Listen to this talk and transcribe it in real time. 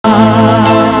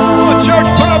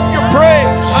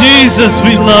Jesus,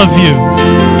 we love you.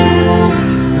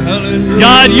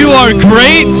 God, you are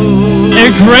great and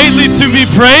greatly to be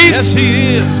praised.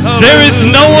 There is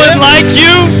no one like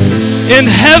you in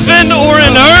heaven or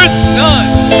in earth.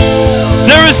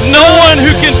 There is no one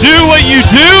who can do what you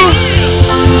do.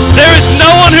 There is no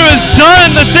one who has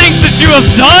done the things that you have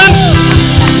done.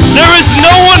 There is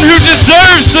no one who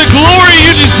deserves the glory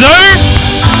you deserve.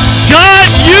 God,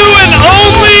 you and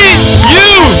only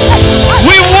you.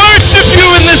 We worship you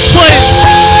in this place.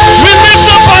 We lift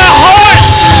up our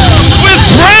hearts with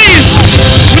praise,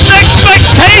 with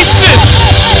expectation.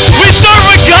 We serve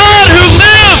a God who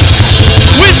lives.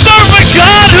 We serve a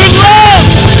God who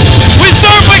loves. We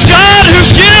serve a God who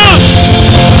gives.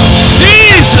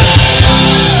 Jesus.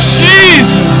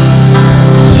 Jesus.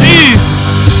 Jesus.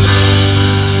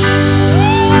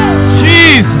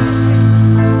 Jesus.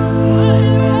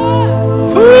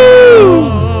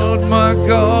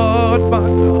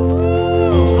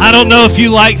 I don't know if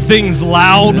you like things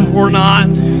loud or not,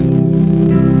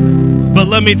 but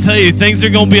let me tell you, things are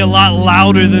going to be a lot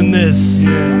louder than this.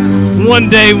 One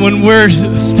day when we're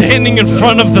standing in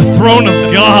front of the throne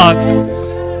of God,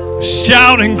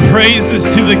 shouting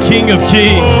praises to the King of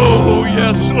Kings,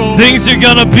 things are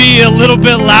going to be a little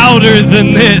bit louder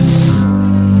than this.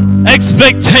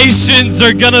 Expectations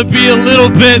are going to be a little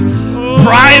bit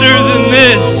brighter than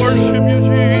this.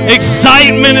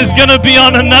 Excitement is going to be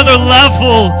on another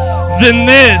level than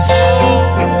this.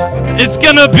 It's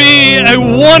going to be a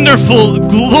wonderful,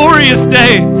 glorious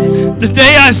day. The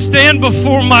day I stand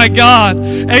before my God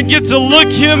and get to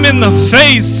look Him in the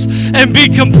face and be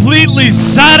completely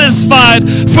satisfied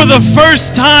for the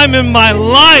first time in my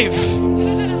life.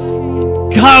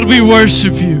 God, we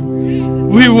worship you.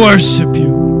 We worship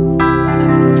you.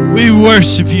 We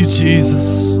worship you,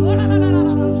 Jesus.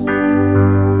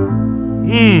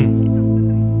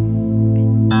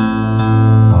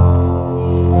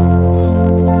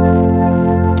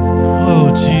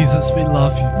 Oh, Jesus, we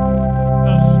love you.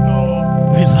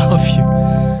 We love you.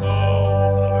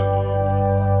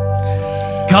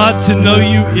 God, to know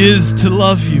you is to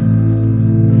love you.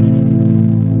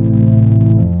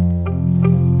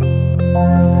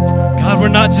 God, we're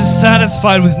not just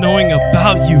satisfied with knowing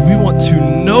about you. We want to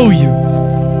know you.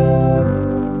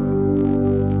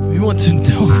 We want to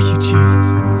know you, Jesus.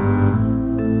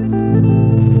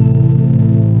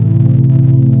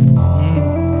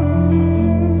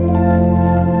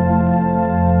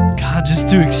 God, just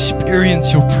to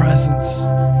experience your presence.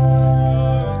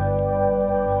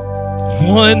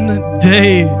 One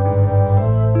day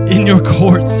in your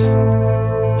courts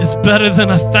is better than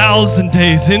 1,000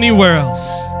 days anywhere else.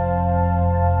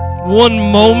 One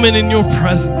moment in your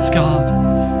presence, God,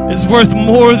 is worth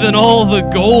more than all the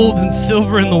gold and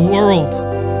silver in the world.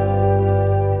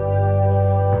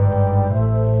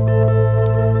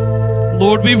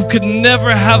 Lord, we could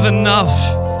never have enough.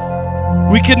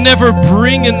 We could never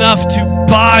bring enough to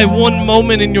buy one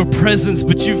moment in your presence,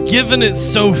 but you've given it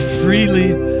so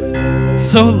freely,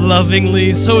 so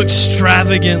lovingly, so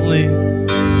extravagantly.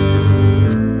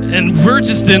 And we're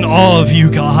just in awe of you,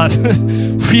 God.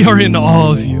 We are in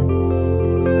awe of you.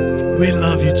 We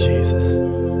love you, Jesus.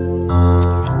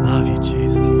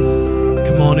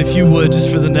 Come on, if you would, just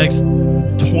for the next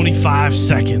 25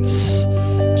 seconds,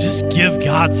 just give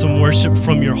God some worship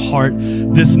from your heart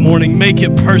this morning. Make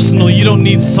it personal. You don't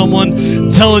need someone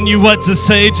telling you what to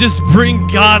say. Just bring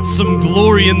God some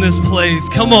glory in this place.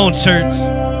 Come on, church.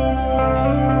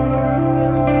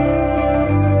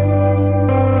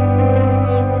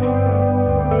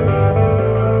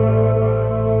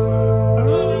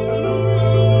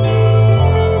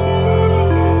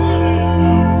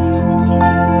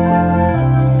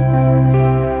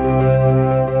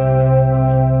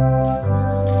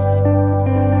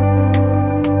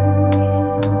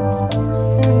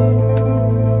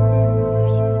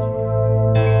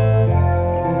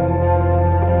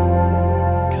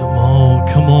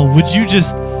 Would you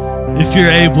just, if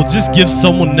you're able, just give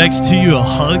someone next to you a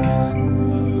hug?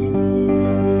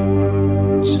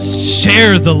 Just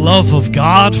share the love of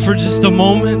God for just a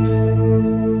moment.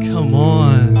 Come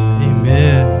on.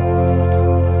 Amen.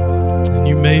 And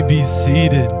you may be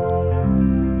seated.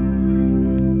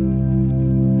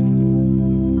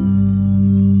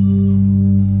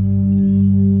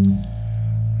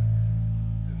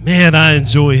 Man, I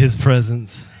enjoy His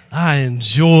presence. I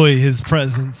enjoy His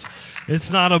presence.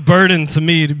 It's not a burden to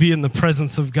me to be in the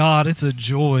presence of God. It's a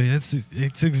joy. It's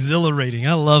exhilarating.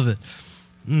 I love it.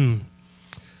 I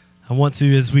want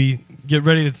to, as we get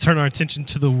ready to turn our attention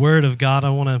to the Word of God, I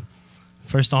want to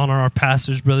first honor our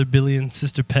pastors, Brother Billy and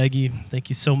Sister Peggy. Thank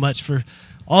you so much for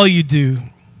all you do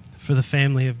for for the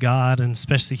family of God, and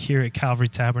especially here at Calvary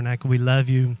Tabernacle. We love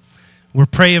you. We're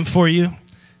praying for you.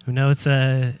 We know it's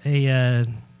a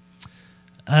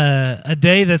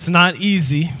day that's not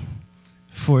easy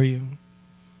for you.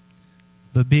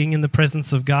 But being in the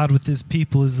presence of God with his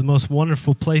people is the most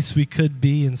wonderful place we could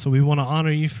be. And so we want to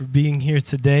honor you for being here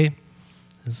today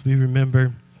as we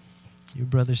remember your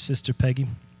brother, sister Peggy.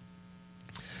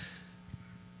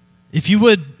 If you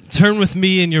would turn with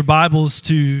me in your Bibles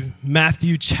to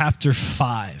Matthew chapter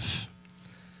 5.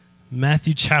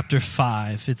 Matthew chapter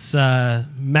 5. It's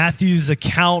Matthew's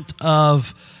account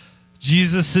of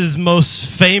Jesus'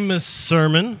 most famous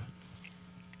sermon.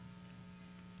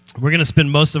 We're going to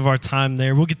spend most of our time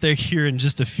there. We'll get there here in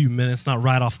just a few minutes, not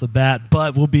right off the bat,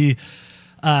 but we'll be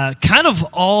kind of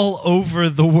all over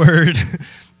the word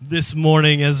this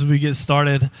morning as we get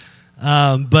started.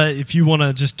 But if you want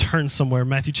to just turn somewhere,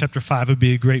 Matthew chapter 5 would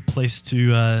be a great place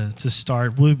to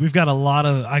start. I got a lot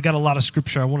of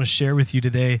scripture I want to share with you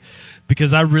today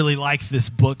because I really like this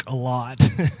book a lot,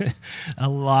 a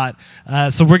lot.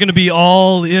 So we're going to be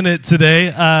all in it today.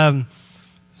 We're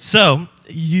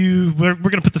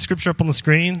going to put the scripture up on the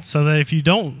screen so that if you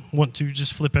don't want to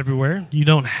just flip everywhere, you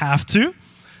don't have to.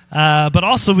 But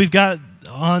also we've got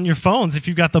on your phones, if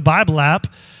you've got the Bible app,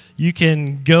 you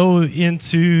can go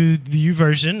into the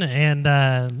YouVersion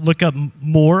and look up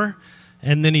more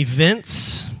and then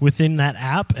events within that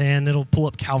app, and it'll pull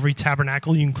up Calvary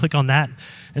Tabernacle. You can click on that,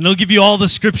 and it'll give you all the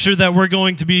scripture that we're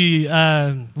going to be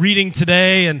reading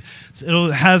today, and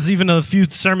it has even a few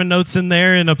sermon notes in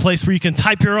there and a place where you can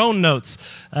type your own notes.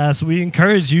 So we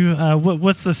encourage you.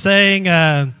 What's the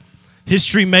saying?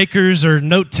 History makers or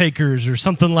note takers or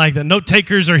something like that. Note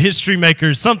takers or history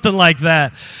makers, something like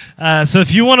that. So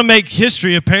if you want to make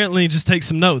history, apparently just take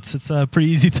some notes. It's a pretty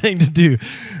easy thing to do.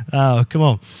 Come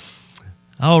on.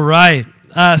 All right.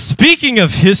 Speaking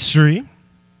of history,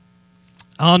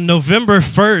 on November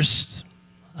 1st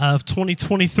of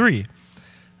 2023,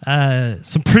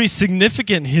 some pretty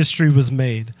significant history was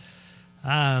made.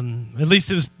 At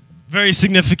least it was very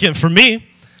significant for me.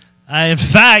 In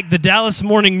fact, the Dallas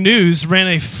Morning News ran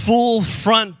a full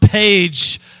front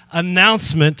page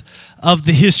announcement of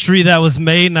the history that was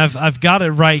made, and I've got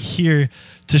it right here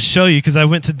to show you because I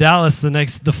went to Dallas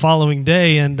the following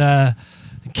day, and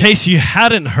in case you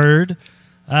hadn't heard,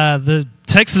 the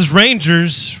Texas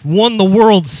Rangers won the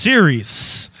World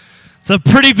Series. It's a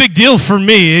pretty big deal for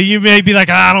me. You may be like,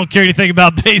 I don't care anything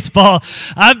about baseball.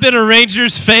 I've been a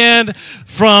Rangers fan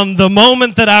from the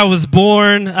moment that I was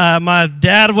born. My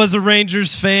dad was a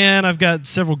Rangers fan. I've got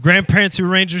several grandparents who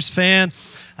were Rangers fan.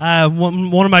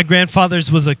 One of my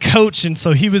grandfathers was a coach, and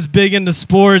so he was big into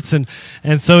sports, and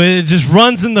so it just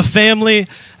runs in the family.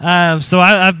 So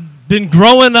I've been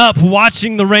growing up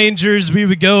watching the Rangers. We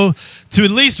would go to at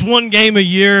least one game a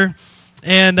year.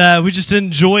 And we just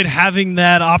enjoyed having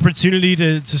that opportunity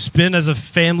to spend as a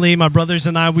family. My brothers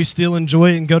and I, we still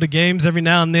enjoy it and go to games every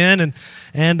now and then.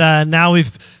 And now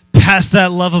we've passed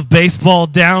that love of baseball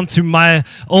down to my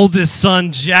oldest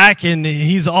son, Jack, and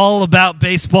he's all about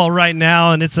baseball right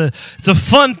now. And it's a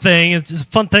fun thing. It's a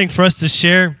fun thing for us to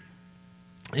share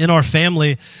in our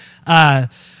family.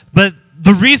 But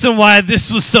the reason why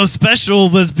this was so special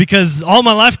was because all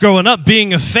my life growing up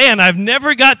being a fan, I've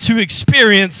never got to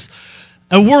experience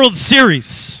a World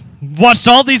Series. Watched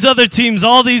all these other teams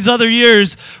all these other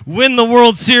years win the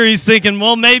World Series thinking,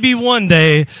 well, maybe one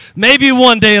day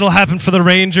it'll happen for the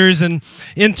Rangers. And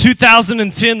in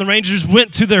 2010, the Rangers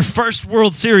went to their first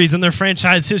World Series in their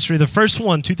franchise history. The first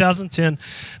one, 2010.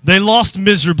 They lost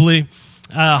miserably.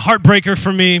 Heartbreaker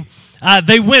for me.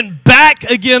 They went back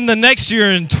again the next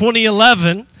year in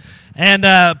 2011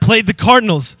 and played the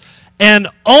Cardinals. And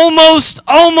almost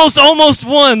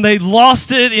won. They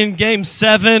lost it in Game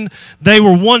 7. They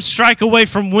were one strike away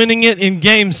from winning it in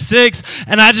Game 6.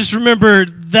 And I just remember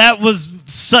that was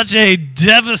such a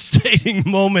devastating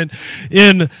moment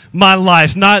in my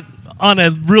life. Not on a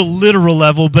real literal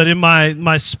level, but in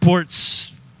my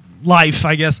sports life,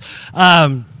 I guess.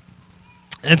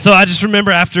 And so I just remember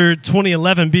after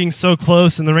 2011 being so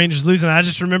close and the Rangers losing, I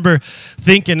just remember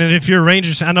thinking, and if you're a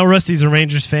Rangers fan, I know Rusty's a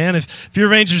Rangers fan. If you're a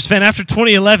Rangers fan, after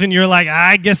 2011, you're like,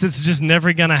 I guess it's just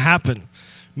never going to happen.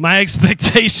 My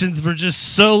expectations were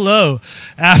just so low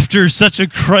after such a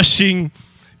crushing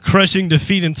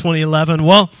defeat in 2011.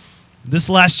 Well, this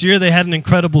last year they had an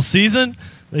incredible season.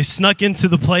 They snuck into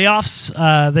the playoffs.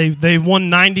 They won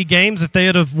 90 games. If they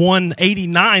had have won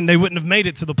 89, they wouldn't have made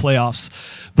it to the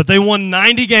playoffs. But they won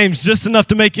 90 games, just enough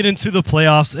to make it into the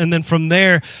playoffs. And then from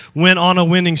there, went on a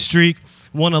winning streak,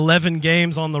 won 11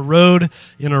 games on the road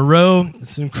in a row.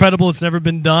 It's incredible. It's never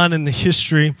been done in the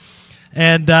history.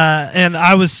 And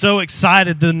I was so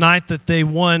excited the night that they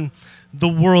won the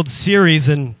World Series.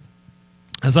 And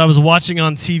as I was watching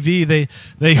on TV,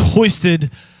 they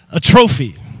hoisted a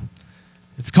trophy.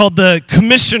 It's called the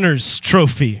Commissioner's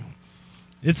Trophy.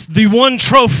 It's the one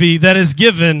trophy that is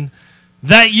given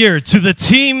that year to the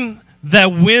team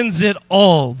that wins it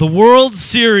all. The World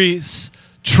Series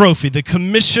trophy, the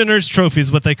Commissioner's Trophy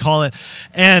is what they call it.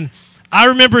 And I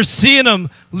remember seeing them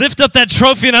lift up that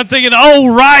trophy, and I'm thinking,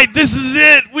 oh, right, this is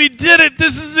it. We did it.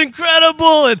 This is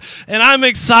incredible. And I'm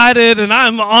excited, and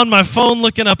I'm on my phone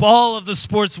looking up all of the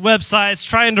sports websites,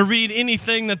 trying to read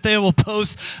anything that they will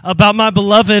post about my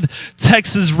beloved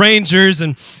Texas Rangers.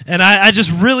 And I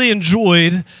just really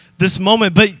enjoyed this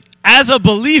moment. But as a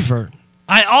believer,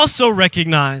 I also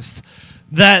recognized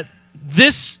that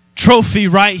this trophy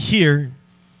right here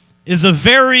is a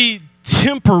very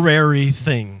temporary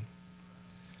thing.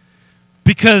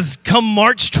 Because come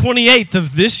March 28th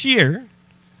of this year,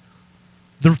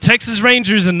 the Texas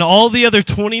Rangers and all the other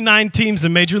 29 teams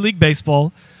in Major League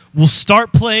Baseball will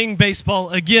start playing baseball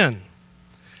again.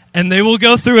 And they will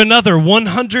go through another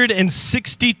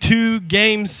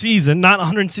 162-game season, not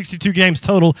 162 games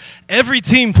total. Every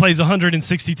team plays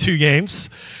 162 games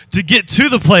to get to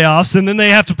the playoffs, and then they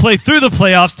have to play through the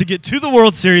playoffs to get to the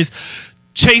World Series,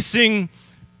 chasing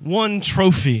one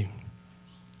trophy.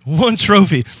 One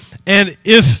trophy. And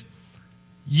if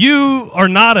you are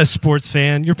not a sports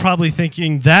fan, you're probably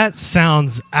thinking, that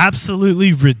sounds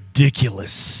absolutely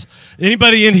ridiculous.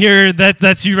 Anybody in here,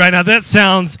 that's you right now, that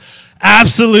sounds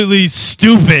absolutely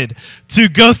stupid to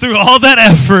go through all that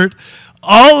effort,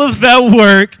 all of that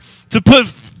work, to put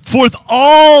forth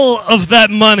all of that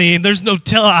money, and there's no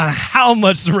telling how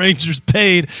much the Rangers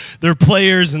paid their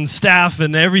players and staff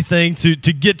and everything to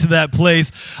get to that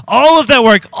place. All of that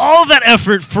work, all of that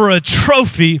effort for a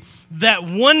trophy that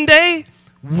one day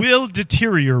will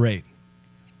deteriorate.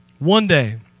 One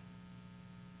day.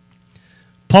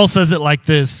 Paul says it like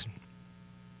this,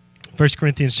 1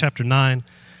 Corinthians chapter 9.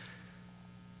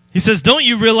 He says, don't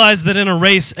you realize that in a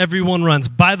race everyone runs?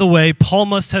 By the way, Paul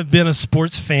must have been a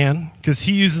sports fan because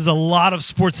he uses a lot of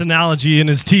sports analogy in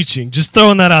his teaching. Just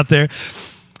throwing that out there.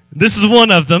 This is one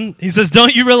of them. He says,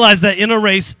 don't you realize that in a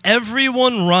race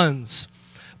everyone runs,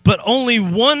 but only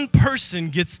one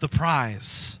person gets the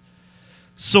prize?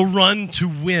 So run to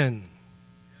win.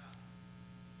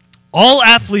 All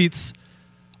athletes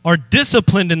are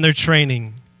disciplined in their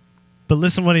training. But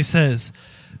listen what he says.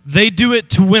 They do it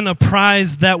to win a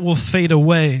prize that will fade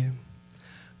away.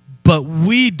 But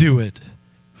we do it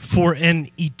for an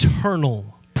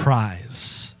eternal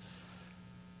prize.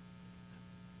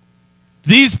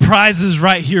 These prizes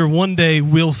right here one day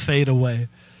will fade away.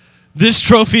 This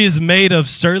trophy is made of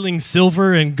sterling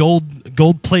silver and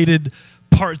gold-plated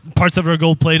parts of it are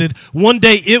gold-plated. One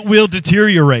day it will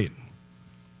deteriorate.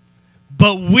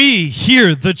 But we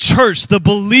here, the church, the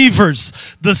believers,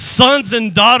 the sons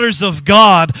and daughters of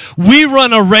God, we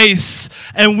run a race,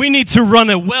 and we need to run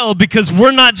it well, because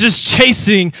we're not just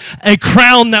chasing a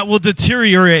crown that will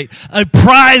deteriorate, a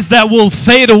prize that will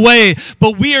fade away,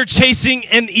 but we are chasing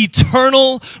an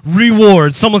eternal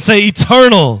reward. Someone say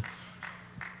eternal.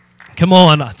 Come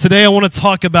on. Today I want to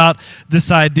talk about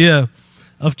this idea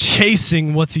of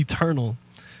chasing what's eternal.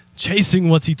 Chasing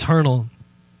what's eternal.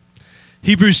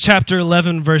 Hebrews chapter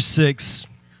 11, verse 6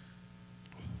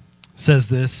 says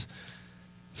this.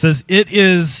 It says, it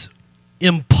is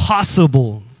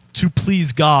impossible to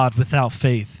please God without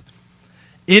faith.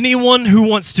 Anyone who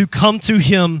wants to come to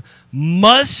him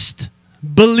must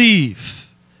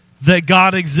believe that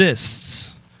God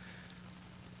exists.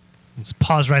 Let's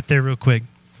pause right there real quick.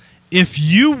 If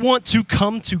you want to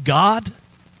come to God,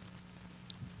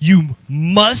 you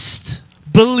must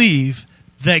believe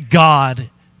that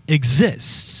God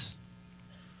exists.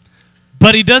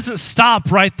 But he doesn't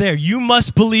stop right there. You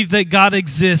must believe that God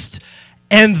exists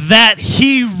and that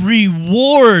he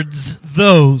rewards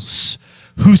those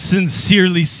who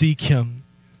sincerely seek him.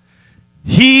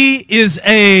 He is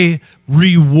a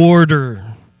rewarder.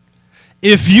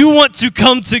 If you want to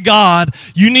come to God,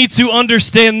 you need to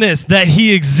understand this, that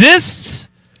he exists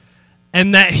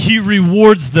and that he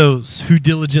rewards those who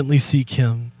diligently seek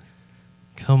him.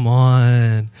 Come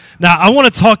on. Now, I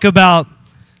want to talk about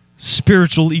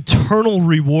spiritual, eternal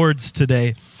rewards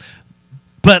today.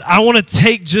 But I want to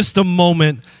take just a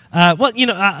moment. I'll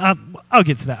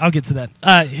get to that.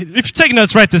 If you're taking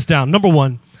notes, write this down. Number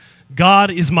one, God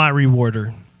is my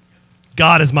rewarder.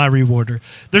 God is my rewarder.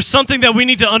 There's something that we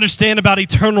need to understand about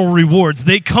eternal rewards.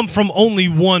 They come from only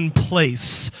one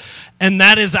place, and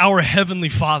that is our Heavenly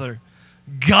Father.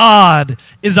 God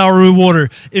is our rewarder.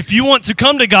 If you want to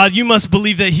come to God, you must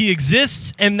believe that he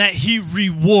exists and that he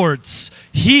rewards.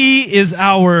 He is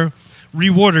our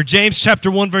rewarder. James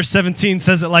chapter 1 verse 17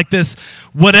 says it like this: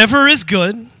 whatever is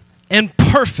good and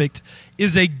perfect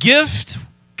is a gift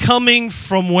coming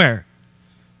from where?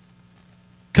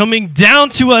 Coming down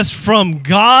to us from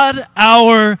God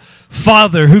our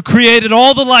Father, who created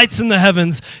all the lights in the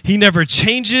heavens. He never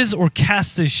changes or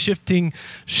casts a shifting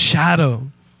shadow.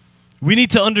 We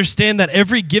need to understand that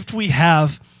every gift we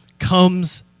have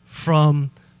comes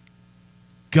from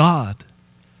God.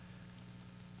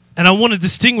 And I want to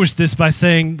distinguish this by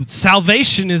saying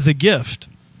salvation is a gift,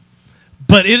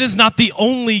 but it is not the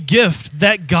only gift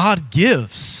that God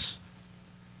gives.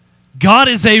 God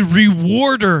is a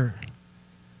rewarder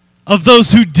of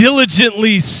those who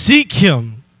diligently seek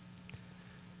him.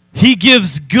 He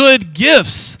gives good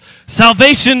gifts.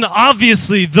 Salvation,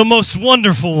 obviously, the most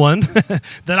wonderful one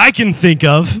that I can think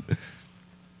of,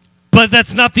 but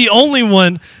that's not the only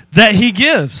one that he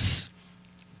gives.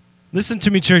 Listen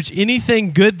to me, church.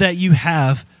 Anything good that you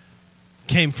have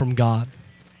came from God.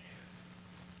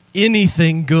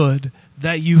 Anything good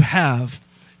that you have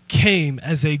came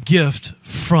as a gift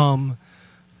from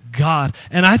God.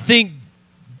 And I think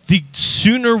the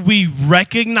sooner we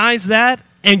recognize that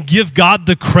and give God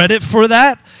the credit for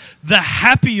that, the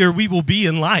happier we will be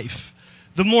in life.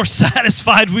 The more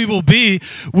satisfied we will be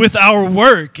with our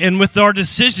work and with our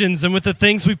decisions and with the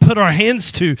things we put our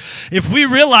hands to. If we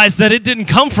realize that it didn't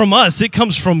come from us, it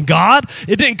comes from God.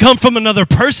 It didn't come from another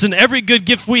person. Every good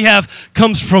gift we have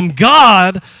comes from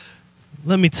God.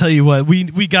 Let me tell you what,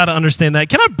 we got to understand that.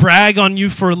 Can I brag on you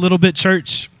for a little bit,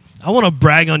 church? I want to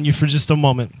brag on you for just a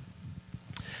moment.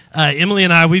 Emily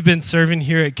and I, we've been serving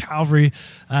here at Calvary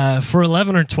for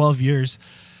 11 or 12 years.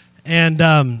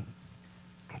 And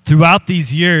throughout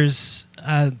these years,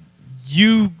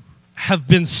 you have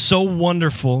been so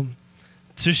wonderful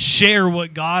to share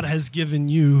what God has given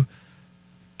you.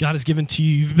 God has given to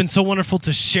you. You've been so wonderful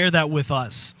to share that with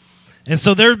us. And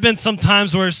so there have been some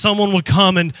times where someone would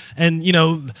come and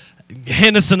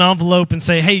hand us an envelope and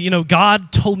say, hey,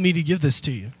 God told me to give this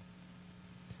to you.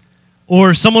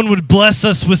 Or someone would bless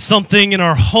us with something in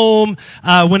our home.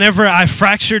 Whenever I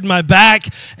fractured my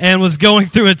back and was going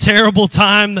through a terrible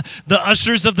time, the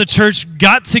ushers of the church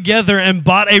got together and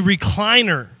bought a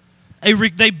recliner.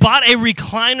 They bought a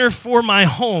recliner for my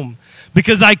home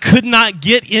because I could not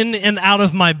get in and out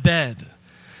of my bed.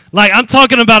 Like, I'm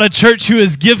talking about a church who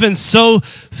has given so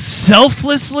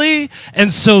selflessly and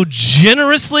so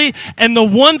generously. And the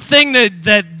one thing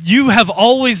that you have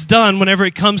always done whenever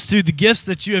it comes to the gifts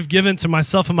that you have given to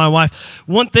myself and my wife,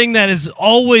 one thing that is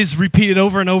always repeated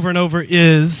over and over and over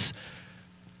is,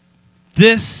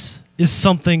 this is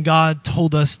something God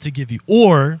told us to give you.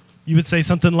 Or you would say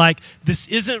something like, this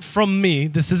isn't from me,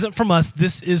 this isn't from us,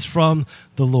 this is from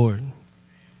the Lord.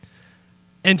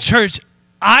 And church,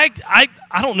 I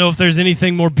don't know if there's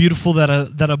anything more beautiful that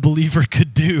a believer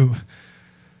could do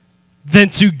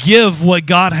than to give what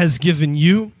God has given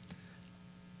you,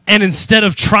 and instead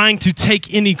of trying to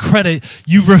take any credit,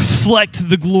 you reflect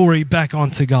the glory back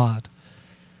onto God.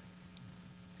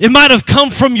 It might have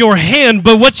come from your hand,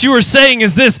 but what you are saying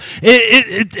is this: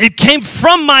 it came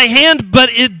from my hand, but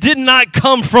it did not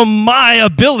come from my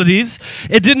abilities.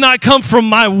 It did not come from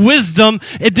my wisdom.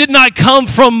 It did not come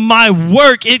from my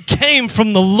work. It came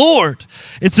from the Lord.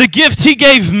 It's a gift He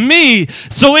gave me,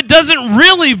 so it doesn't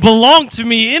really belong to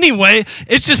me anyway.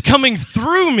 It's just coming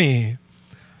through me.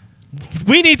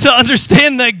 We need to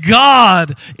understand that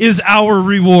God is our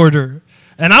rewarder.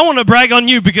 And I want to brag on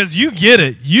you because you get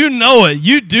it. You know it.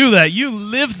 You do that. You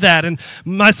live that. And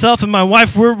myself and my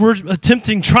wife, we're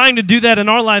trying to do that in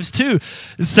our lives too.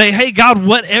 Say, hey, God,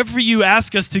 whatever you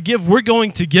ask us to give, we're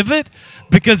going to give it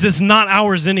because it's not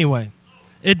ours anyway.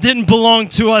 It didn't belong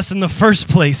to us in the first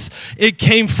place. It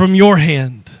came from your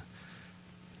hand.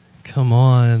 Come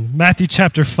on. Matthew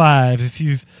chapter 5. If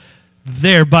you've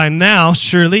there by now,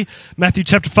 surely. Matthew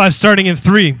chapter 5, starting in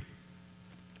 3.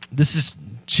 This is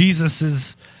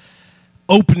Jesus'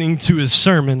 opening to his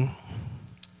sermon.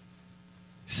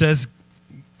 He says,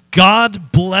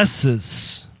 God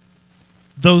blesses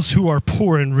those who are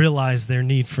poor and realize their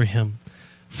need for him,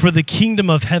 for the kingdom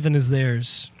of heaven is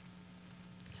theirs.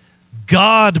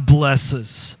 God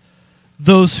blesses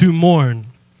those who mourn,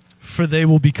 for they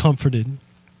will be comforted.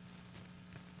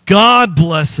 God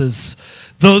blesses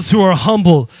those who are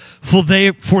humble, for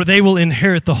they will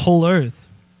inherit the whole earth.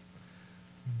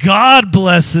 God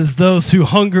blesses those who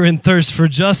hunger and thirst for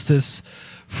justice,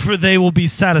 for they will be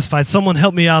satisfied. Someone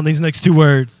help me out on these next two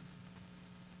words.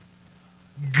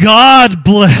 God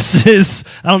blesses,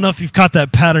 I don't know if you've caught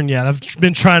that pattern yet. I've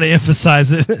been trying to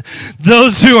emphasize it.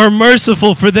 Those who are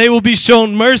merciful, for they will be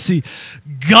shown mercy.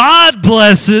 God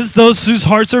blesses those whose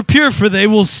hearts are pure, for they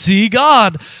will see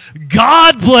God.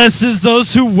 God blesses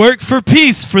those who work for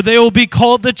peace, for they will be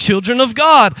called the children of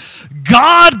God.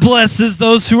 God blesses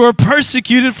those who are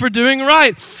persecuted for doing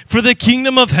right, for the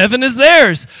kingdom of heaven is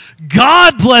theirs.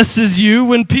 God blesses you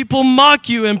when people mock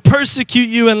you and persecute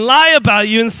you and lie about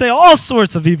you and say all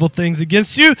sorts of evil things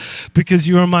against you because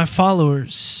you are my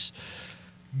followers.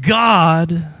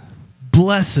 God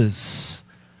blesses.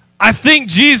 I think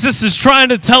Jesus is trying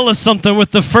to tell us something with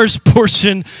the first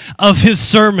portion of his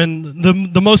sermon,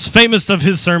 the most famous of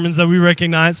his sermons that we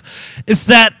recognize, is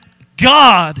that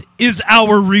God is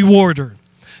our rewarder.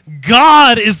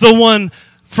 God is the one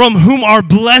from whom our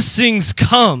blessings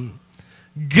come.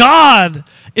 God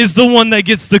is the one that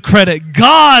gets the credit.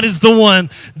 God is the one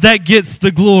that gets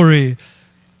the glory.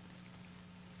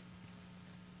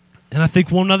 And I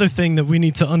think one other thing that we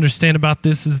need to understand about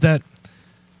this is that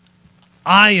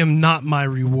I am not my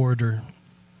rewarder.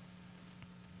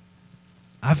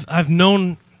 I've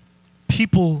known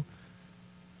people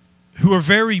who are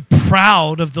very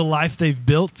proud of the life they've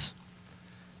built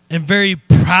and very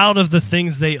proud of the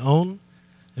things they own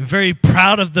and very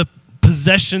proud of the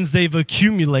possessions they've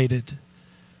accumulated.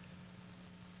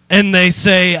 And they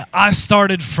say, I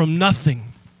started from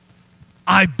nothing.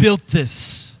 I built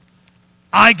this.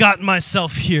 I got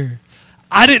myself here.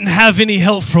 I didn't have any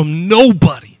help from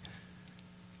nobody.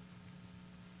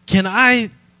 Can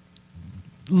I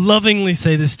lovingly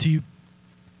say this to you?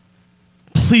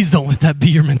 Please don't let that be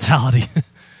your mentality.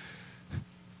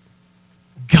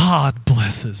 God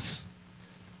blesses.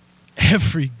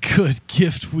 Every good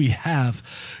gift we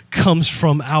have comes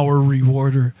from our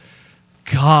rewarder.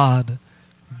 God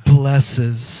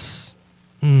blesses.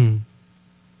 I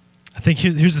think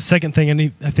here's the second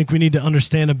thing I think we need to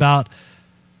understand about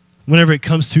whenever it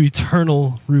comes to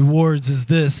eternal rewards is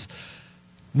this.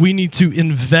 We need to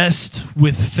invest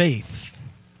with faith.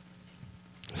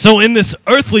 So in this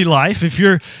earthly life, if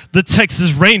you're the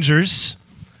Texas Rangers,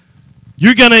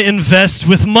 you're going to invest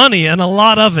with money and a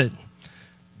lot of it.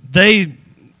 They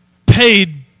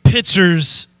paid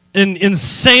pitchers an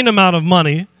insane amount of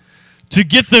money to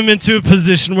get them into a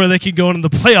position where they could go into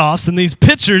the playoffs. And these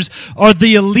pitchers are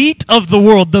the elite of the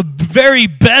world, the very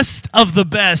best of the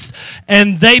best.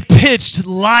 And they pitched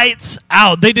lights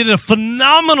out. They did a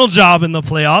phenomenal job in the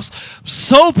playoffs.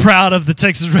 So proud of the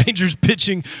Texas Rangers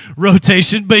pitching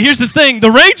rotation. But here's the thing,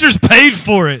 the Rangers paid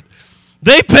for it.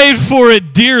 They paid for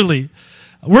it dearly.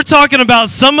 We're talking about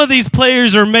some of these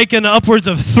players are making upwards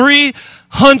of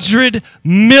 $300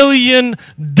 million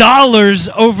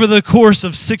over the course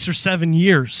of 6 or 7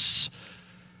 years.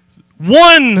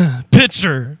 One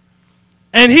pitcher,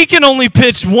 and he can only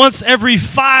pitch once every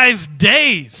 5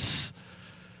 days.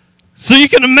 So you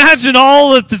can imagine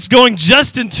all that's going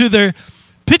just into their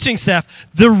pitching staff.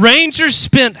 The Rangers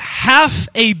spent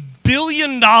 $500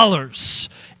 million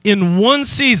in one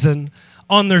season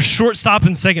on their shortstop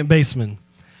and second baseman.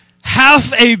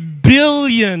 $500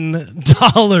 million.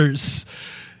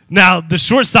 Now, the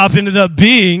shortstop ended up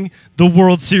being the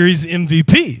World Series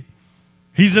MVP.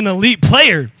 He's an elite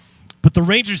player, but the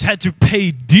Rangers had to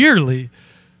pay dearly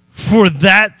for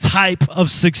that type of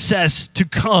success to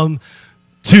come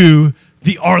to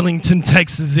the Arlington,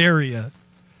 Texas area.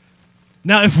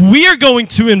 Now, if we are going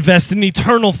to invest in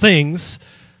eternal things,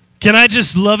 can I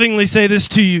just lovingly say this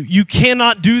to you? You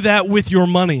cannot do that with your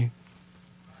money.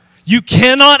 You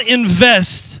cannot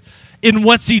invest in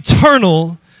what's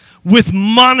eternal with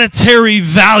monetary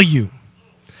value.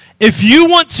 If you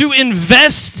want to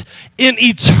invest in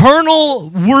eternal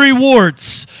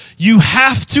rewards, you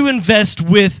have to invest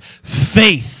with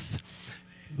faith.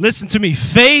 Listen to me.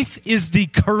 Faith is the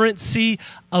currency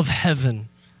of heaven.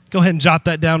 Go ahead and jot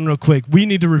that down real quick. We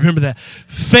need to remember that.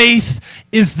 Faith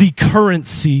is the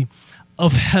currency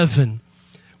of heaven.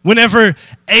 Whenever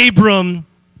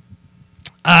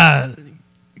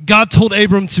God told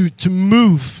Abram to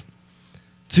move,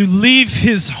 to leave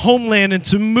his homeland and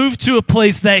to move to a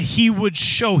place that he would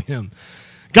show him.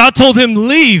 God told him,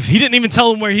 leave. He didn't even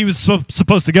tell him where he was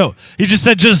supposed to go. He just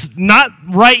said, just not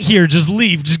right here, just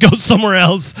leave, just go somewhere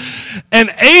else. And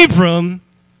Abram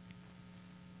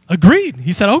agreed.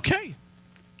 He said, okay,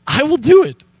 I will do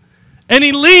it. And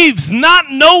he leaves not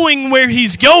knowing where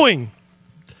he's going.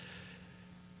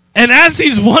 And as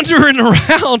he's wandering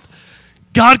around,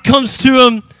 God comes to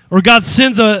him, or God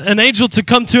sends an angel to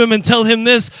come to him and tell him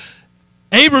this,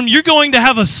 Abram, you're going to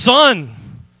have a son.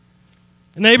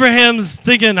 And Abraham's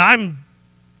thinking, I'm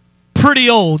pretty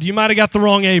old. You might have got the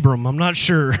wrong Abram. I'm not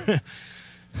sure.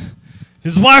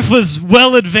 His wife was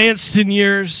well advanced in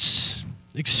years,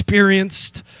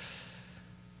 experienced.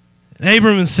 And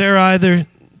Abram and Sarai, they're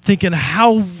thinking,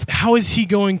 how is he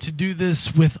going to do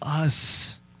this with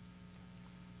us?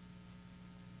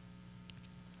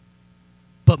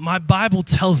 But my Bible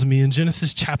tells me in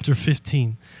Genesis chapter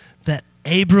 15 that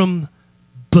Abram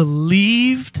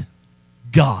believed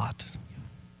God.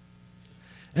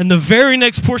 And the very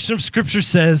next portion of Scripture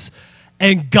says,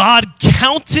 and God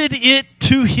counted it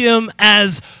to him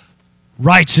as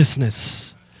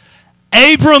righteousness.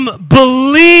 Abram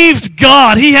believed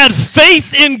God. He had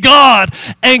faith in God.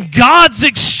 And God's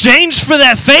exchange for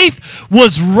that faith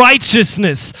was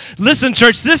righteousness. Listen,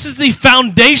 church, this is the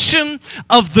foundation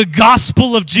of the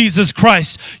gospel of Jesus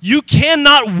Christ. You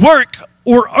cannot work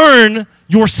or earn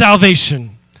your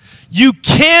salvation. You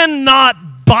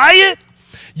cannot buy it.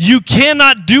 You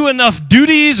cannot do enough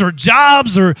duties or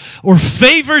jobs or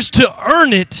favors to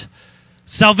earn it.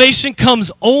 Salvation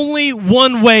comes only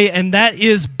one way, and that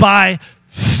is by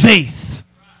faith.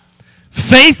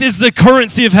 Faith is the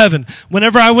currency of heaven.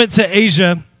 Whenever I went to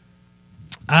Asia,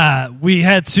 we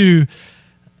had to,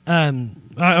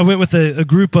 I went with a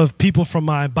group of people from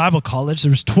my Bible college. There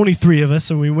was 23 of us,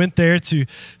 and we went there to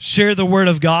share the Word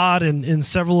of God in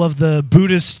several of the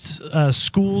Buddhist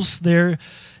schools there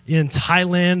in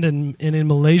Thailand and in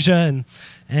Malaysia.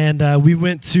 And we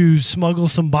went to smuggle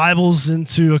some Bibles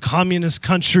into a communist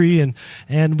country,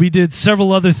 and we did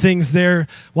several other things there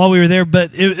while we were there.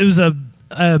 But it was a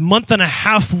month and a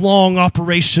half long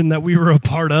operation that we were a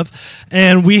part of,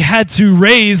 and we had to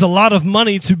raise a lot of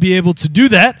money to be able to do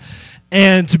that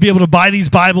and to be able to buy these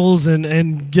Bibles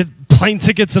and get plane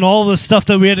tickets and all the stuff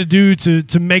that we had to do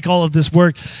to make all of this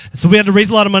work. So we had to raise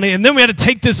a lot of money, and then we had to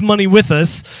take this money with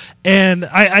us. And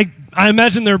I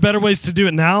imagine there are better ways to do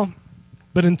it now,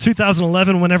 but in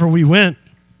 2011, whenever we went,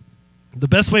 the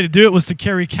best way to do it was to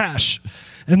carry cash.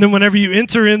 And then whenever you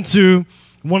enter into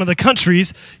one of the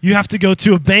countries, you have to go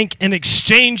to a bank and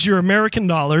exchange your American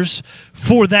dollars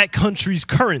for that country's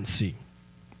currency.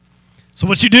 So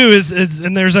what you do is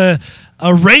and there's a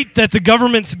rate that the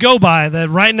governments go by, that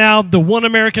right now the $1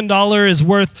 American is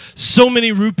worth so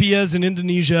many rupiahs in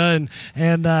Indonesia,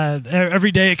 and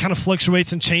every day it kind of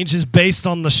fluctuates and changes based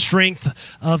on the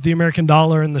strength of the American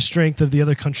dollar and the strength of the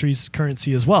other country's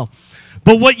currency as well.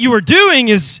 But what you are doing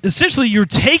is essentially you're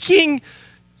taking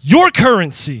your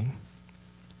currency,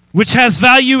 which has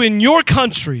value in your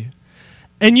country,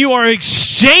 and you are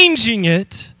exchanging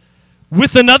it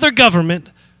with another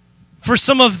government for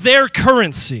some of their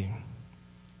currency.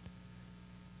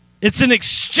 It's an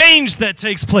exchange that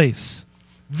takes place.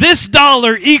 This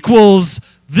dollar equals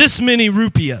this many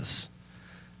rupiahs.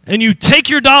 And you take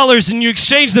your dollars and you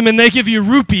exchange them, and they give you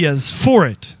rupiahs for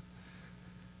it.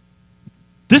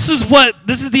 This is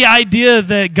the idea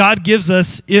that God gives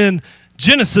us in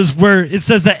Genesis, where it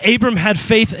says that Abram had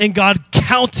faith and God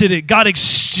counted it. God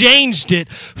exchanged it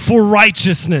for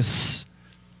righteousness.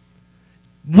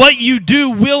 What you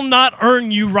do will not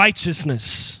earn you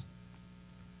righteousness.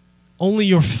 Only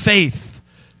your faith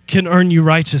can earn you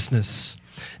righteousness.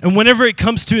 And whenever it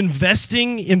comes to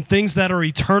investing in things that are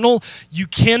eternal, you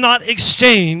cannot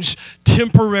exchange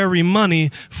temporary money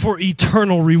for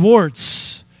eternal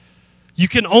rewards. You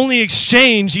can only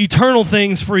exchange eternal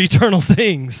things for eternal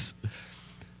things.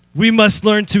 We must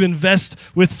learn to invest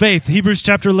with faith. Hebrews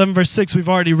chapter 11, verse 6, we've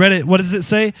already read it. What does it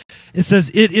say? It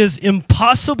says, it is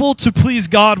impossible to please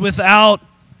God without...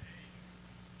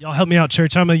 Y'all help me out,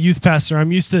 church. I'm a youth pastor.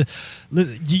 I'm used to...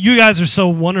 You guys are so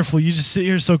wonderful. You just sit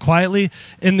here so quietly.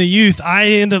 In the youth, I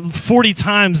end up 40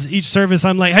 times each service.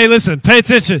 I'm like, hey, listen, pay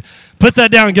attention. Put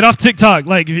that down. Get off TikTok.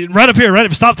 Like, right up here.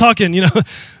 Stop talking, you know.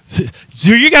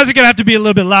 So you guys are going to have to be a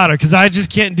little bit louder because I just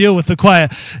can't deal with the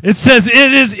quiet. It says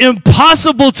it is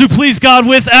impossible to please God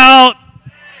without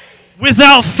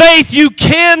faith. You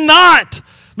cannot.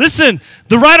 Listen,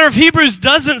 the writer of Hebrews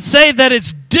doesn't say that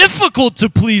it's difficult to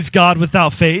please God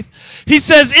without faith. He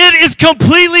says it is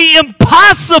completely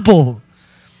impossible.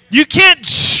 You can't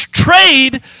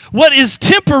trade what is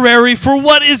temporary for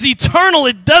what is eternal.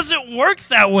 It doesn't work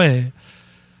that way.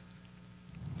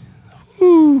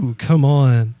 Ooh, come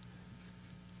on.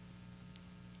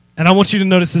 And I want you to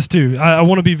notice this too. I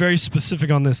want to be very specific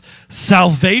on this.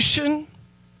 Salvation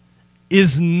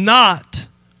is not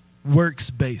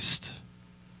works-based.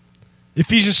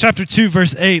 Ephesians chapter 2,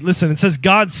 verse 8, listen, it says,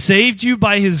 God saved you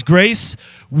by his grace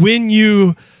when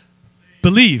you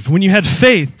believed, when you had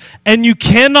faith. And you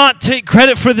cannot take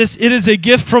credit for this. It is a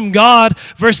gift from God.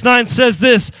 Verse 9 says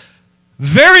this,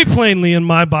 very plainly in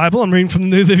my Bible, I'm reading from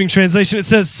the New Living Translation, it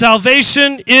says,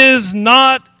 salvation is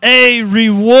not a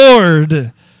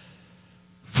reward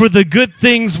for the good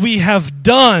things we have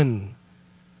done.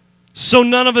 so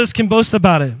none of us can boast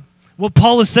about it. What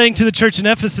Paul is saying to the church in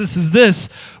Ephesus is this: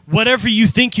 whatever you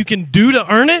think you can do to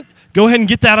earn it, go ahead and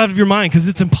get that out of your mind, because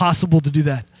it's impossible to do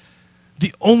that.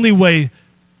 The only way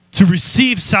to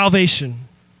receive salvation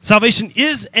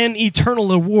is an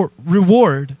eternal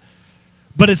reward,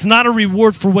 but it's not a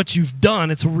reward for what you've done.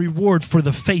 It's a reward for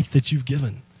the faith that you've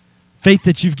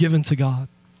given to God.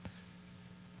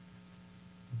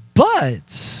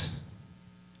 But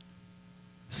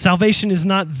salvation is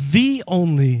not the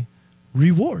only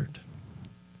reward.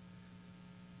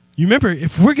 You remember,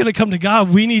 if we're going to come to God,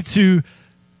 we need to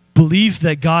believe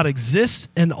that God exists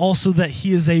and also that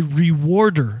he is a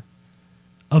rewarder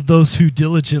of those who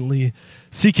diligently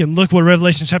seek him. Look what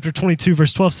Revelation chapter 22,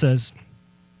 verse 12 says.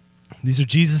 These are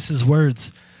Jesus'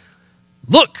 words.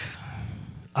 Look,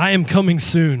 I am coming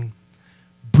soon,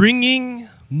 bringing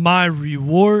my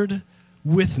reward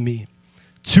with me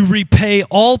to repay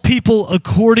all people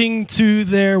according to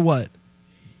their what?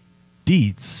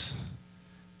 Deeds.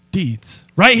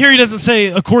 Right here he doesn't say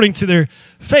according to their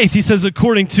faith. He says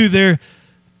according to their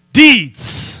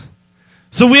deeds.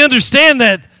 So we understand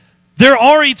that there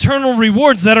are eternal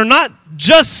rewards that are not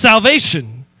just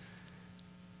salvation.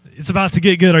 It's about to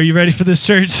get good. Are you ready for this,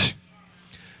 church?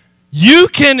 You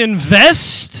can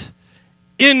invest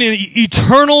in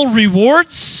eternal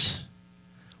rewards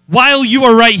while you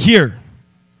are right here.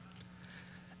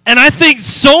 And I think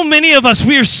so many of us,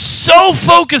 we are so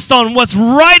focused on what's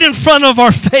right in front of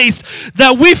our face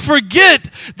that we forget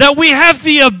that we have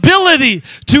the ability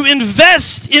to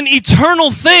invest in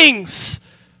eternal things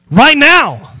right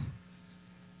now.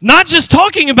 Not just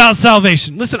talking about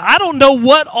salvation. Listen, I don't know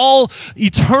what all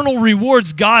eternal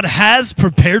rewards God has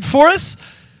prepared for us.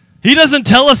 He doesn't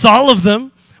tell us all of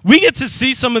them. We get to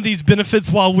see some of these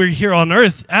benefits while we're here on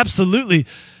earth, absolutely.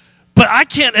 But I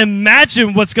can't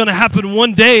imagine what's going to happen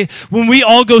one day when we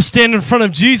all go stand in front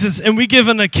of Jesus and we give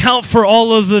an account for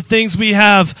all of the things we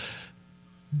have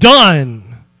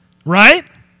done, right?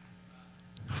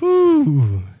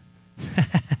 Whew.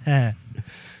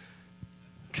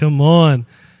 Come on.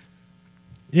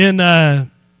 In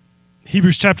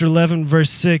Hebrews chapter 11, verse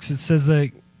 6, it says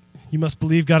that you must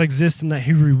believe God exists and that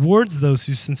he rewards those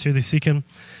who sincerely seek him.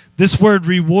 This word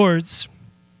rewards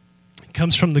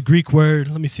comes from the Greek word,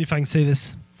 let me see if I can say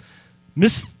this,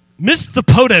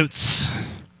 misthepodos.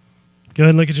 Go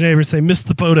ahead and look at your neighbor and say,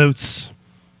 misthepodos.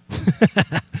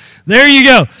 There you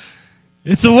go.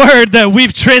 It's a word that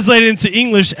we've translated into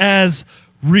English as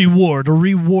reward or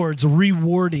rewards or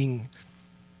rewarding.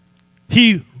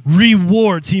 He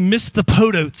rewards, he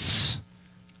misthepodos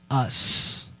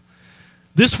us.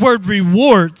 This word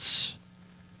rewards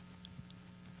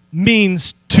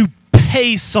means to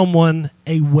pay someone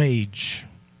a wage.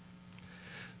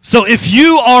 So if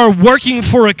you are working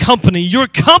for a company, your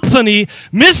company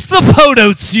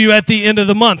misthepodos you at the end of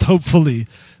the month, hopefully,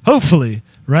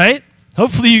 right?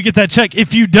 Hopefully you get that check.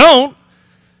 If you don't,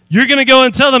 you're going to go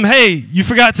and tell them, hey, you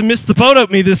forgot to misthepodo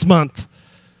me this month,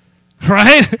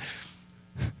 right?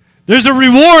 There's a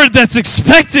reward that's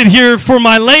expected here for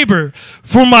my labor,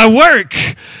 for my work.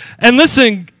 And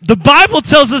listen, the Bible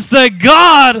tells us that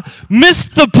God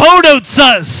misthepodos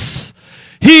us.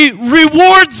 He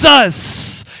rewards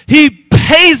us. He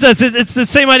pays us. It's the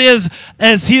same idea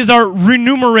as he is our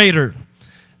remunerator.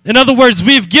 In other words,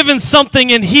 we've given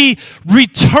something and he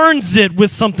returns it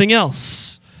with something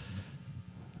else.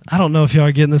 I don't know if y'all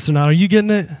are getting this or not. Are you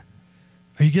getting it?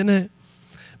 Are you getting it?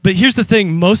 But here's the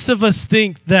thing. Most of us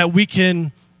think that we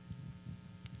can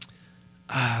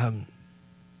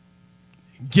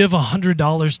give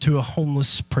 $100 to a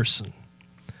homeless person.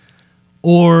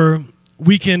 Or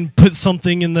we can put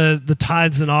something in the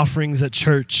tithes and offerings at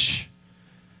church,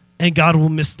 and God will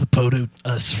misthepodo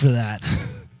us for that.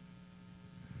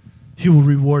 He will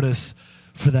reward us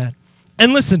for that.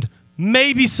 And listen,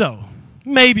 maybe so.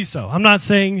 Maybe so. I'm not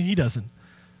saying he doesn't.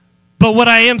 But what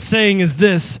I am saying is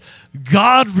this: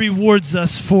 God rewards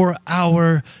us for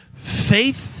our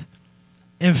faith,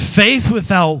 and faith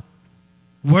without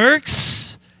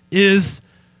works is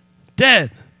dead.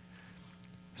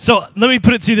 So let me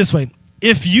put it to you this way.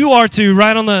 If you are to,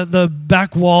 right on the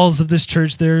back walls of this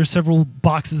church, there are several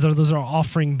boxes. Those are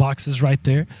offering boxes right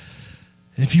there.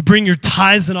 And if you bring your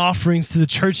tithes and offerings to the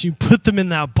church, you put them in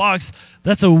that box,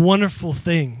 that's a wonderful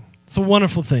thing. It's a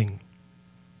wonderful thing.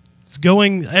 It's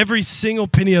going, every single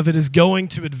penny of it is going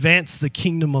to advance the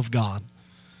kingdom of God.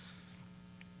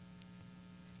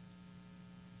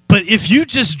 But if you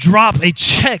just drop a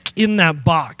check in that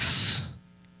box,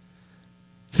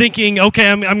 thinking, okay,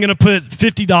 I'm going to put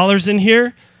 $50 in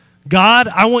here, God,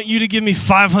 I want you to give me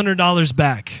 $500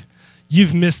 back,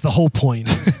 you've missed the whole point.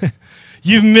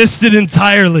 You've missed it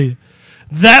entirely.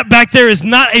 That back there is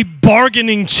not a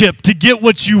bargaining chip to get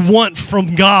what you want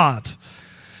from God.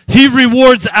 He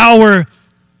rewards our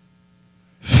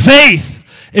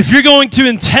faith. If you're going to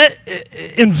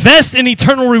invest in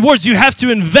eternal rewards, you have to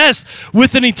invest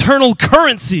with an eternal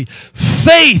currency,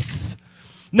 faith.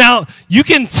 Now, you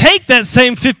can take that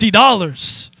same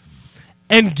 $50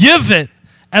 and give it,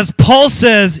 as Paul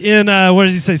says in, what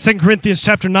does he say, 2 Corinthians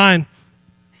chapter 9,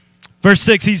 verse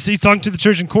 6. He's talking to the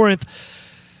church in Corinth.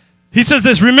 He says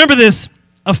this, remember this,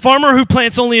 a farmer who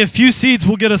plants only a few seeds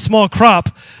will get a small crop,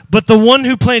 but the one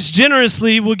who plants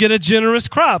generously will get a generous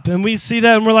crop. And we see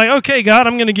that and we're like, okay, God,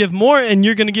 I'm going to give more and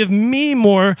you're going to give me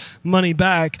more money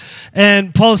back.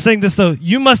 And Paul is saying this though,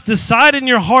 you must decide in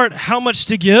your heart how much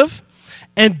to give,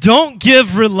 and don't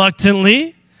give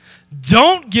reluctantly.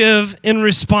 Don't give in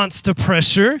response to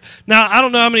pressure. Now, I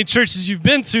don't know how many churches you've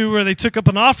been to where they took up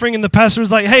an offering and the pastor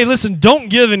was like, hey, listen, don't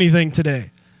give anything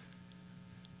today.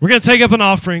 We're going to take up an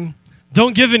offering.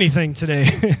 Don't give anything today.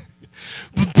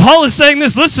 Paul is saying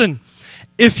this, listen,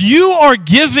 if you are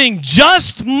giving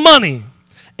just money,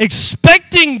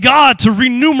 expecting God to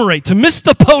remunerate, to miss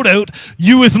the pot out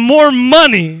you with more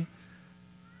money,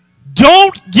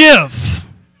 don't give.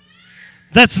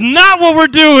 That's not what we're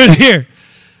doing here.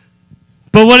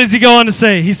 But what does he go on to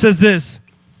say? He says this,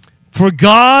 for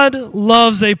God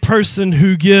loves a person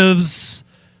who gives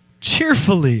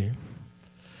cheerfully.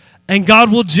 And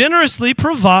God will generously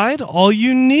provide all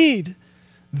you need.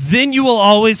 Then you will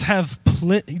always have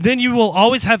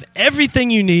everything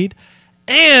you need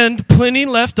and plenty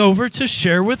left over to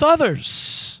share with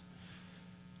others.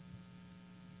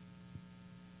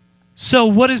 So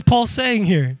what is Paul saying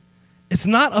here? It's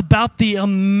not about the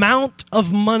amount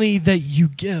of money that you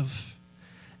give.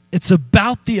 It's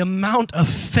about the amount of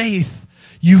faith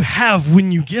you have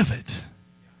when you give it.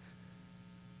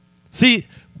 See,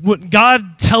 what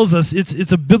God tells us,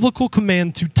 it's a biblical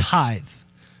command to tithe.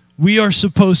 We are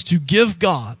supposed to give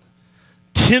God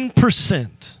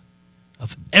 10%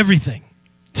 of everything.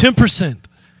 10%.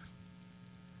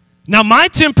 Now, my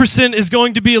 10% is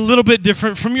going to be a little bit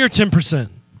different from your 10%.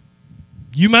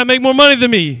 You might make more money than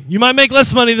me. You might make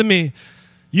less money than me.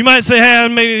 You might say, hey, I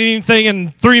haven't made anything in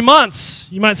 3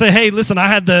 months. You might say, hey, listen, I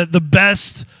had the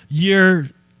best year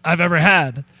I've ever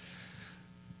had.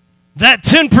 That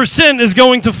 10% is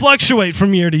going to fluctuate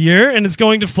from year to year, and it's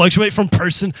going to fluctuate from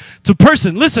person to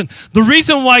person. Listen, the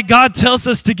reason why God tells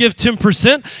us to give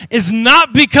 10% is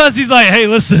not because he's like, hey,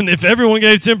 listen, if everyone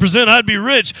gave 10%, I'd be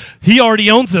rich. He already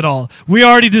owns it all. We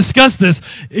already discussed this.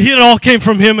 It all came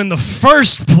from him in the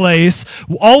first place.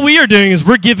 All we are doing is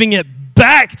we're giving it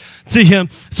back to him.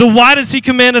 So why does he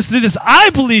command us to do this? I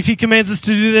believe he commands us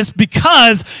to do this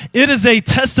because it is a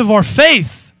test of our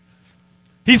faith.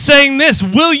 He's saying this,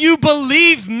 will you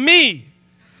believe me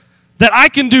that I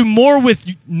can do more with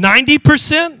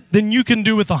 90% than you can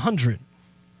do with 100?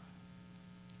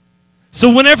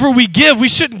 So whenever we give, we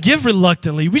shouldn't give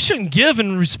reluctantly. We shouldn't give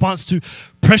in response to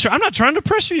pressure. I'm not trying to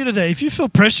pressure you today. If you feel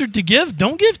pressured to give,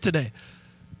 don't give today.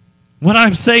 What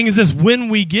I'm saying is this, when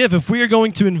we give, if we are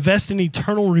going to invest in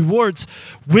eternal rewards,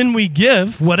 when we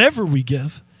give, whatever we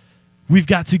give, we've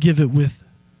got to give it with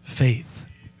faith.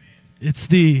 It's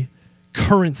the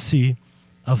currency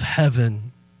of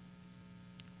heaven.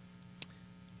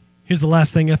 Here's the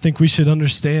last thing I think we should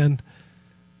understand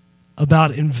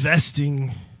about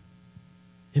investing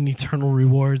in eternal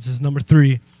rewards is number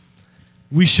 3,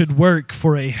 we should work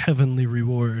for a heavenly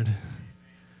reward.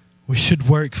 We should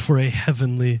work for a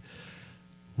heavenly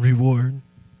reward.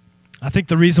 I think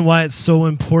the reason why it's so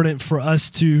important for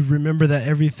us to remember that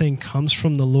everything comes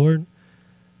from the Lord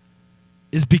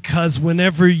is because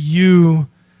whenever you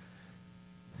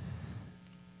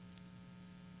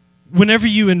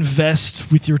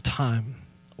invest with your time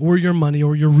or your money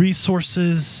or your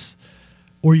resources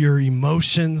or your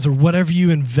emotions or whatever you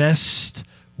invest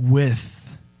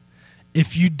with,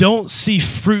 if you don't see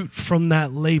fruit from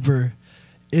that labor,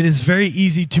 it is very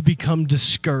easy to become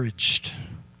discouraged.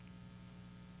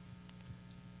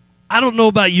 I don't know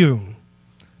about you,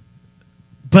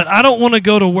 but I don't want to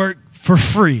go to work for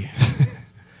free.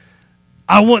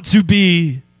 I want to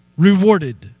be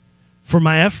rewarded for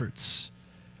my efforts.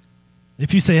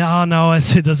 If you say, oh, no,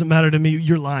 it doesn't matter to me,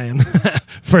 you're lying.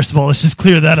 First of all, let's just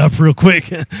clear that up real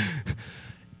quick.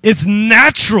 It's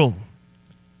natural.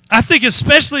 I think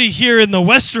especially here in the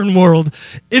Western world,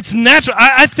 it's natural.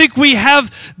 I think we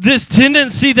have this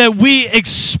tendency that we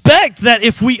expect that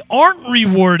if we aren't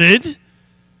rewarded,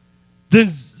 then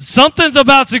something's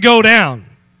about to go down.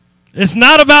 It's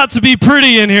not about to be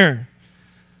pretty in here.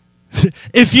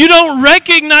 If you don't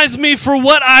recognize me for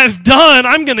what I've done,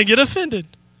 I'm going to get offended.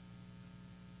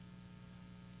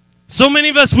 So many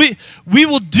of us, we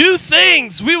will do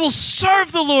things. We will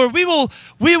serve the Lord. We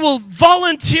will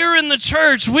volunteer in the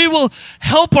church. We will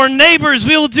help our neighbors.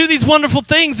 We will do these wonderful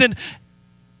things. And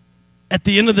at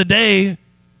the end of the day,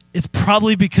 it's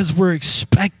probably because we're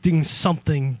expecting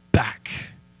something back.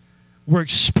 We're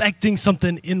expecting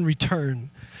something in return.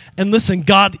 And listen,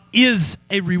 God is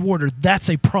a rewarder. That's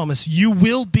a promise. You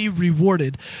will be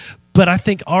rewarded. But I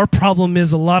think our problem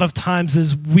is a lot of times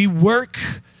is we work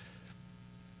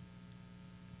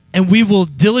and we will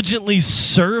diligently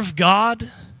serve God,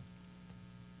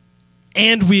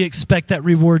 and we expect that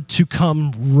reward to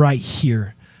come right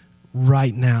here,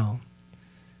 right now.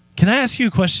 Can I ask you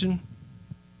a question?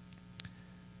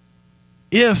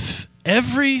 If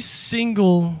every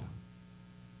single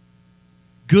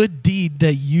good deed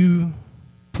that you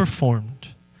performed,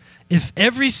 if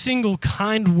every single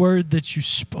kind word that you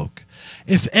spoke,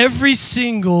 if every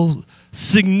single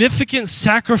significant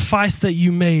sacrifice that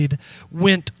you made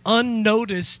went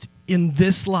unnoticed in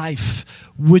this life,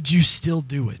 would you still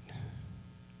do it?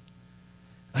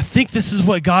 I think this is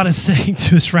what God is saying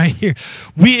to us right here.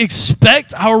 We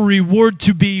expect our reward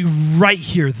to be right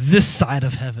here, this side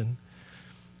of heaven.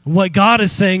 What God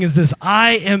is saying is this: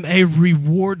 I am a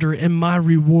rewarder, and my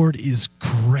reward is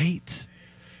great.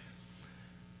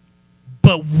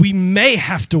 But we may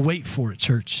have to wait for it,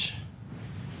 church.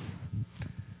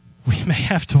 We may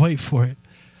have to wait for it.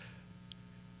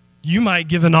 You might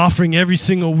give an offering every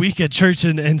single week at church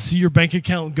and see your bank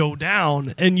account go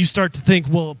down, and you start to think,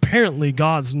 well, apparently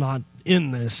God's not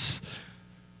in this.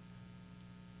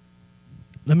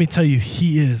 Let me tell you,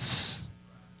 He is.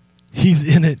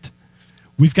 He's in it.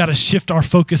 We've got to shift our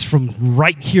focus from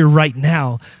right here, right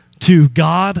now, to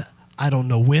God, I don't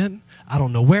know when, I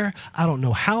don't know where, I don't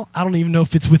know how, I don't even know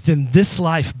if it's within this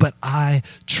life, but I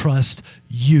trust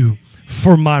you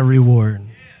for my reward.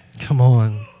 Come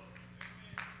on.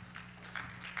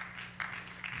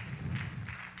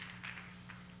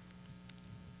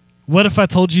 What if I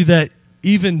told you that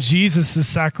even Jesus'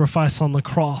 sacrifice on the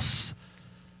cross,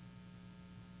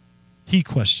 He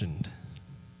questioned?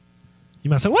 You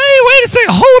might say, wait a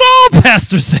second, hold on,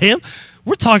 Pastor Sam.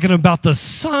 We're talking about the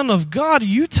Son of God. Are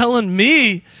you telling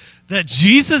me that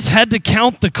Jesus had to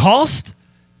count the cost?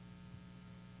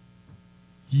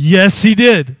 Yes, He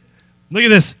did. Look at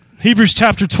this. Hebrews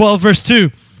chapter 12, verse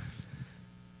 2.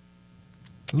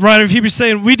 The writer of Hebrews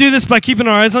saying, we do this by keeping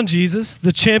our eyes on Jesus,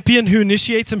 the champion who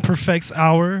initiates and perfects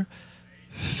our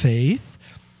faith.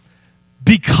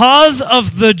 Because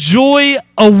of the joy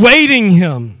awaiting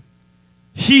Him,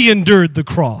 He endured the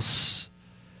cross.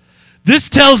 This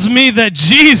tells me that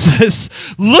Jesus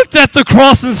looked at the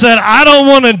cross and said, I don't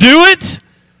want to do it,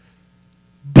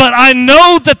 but I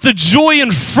know that the joy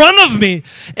in front of me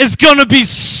is going to be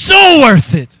so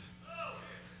worth it.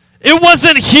 It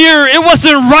wasn't here. It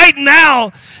wasn't right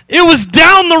now. It was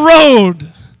down the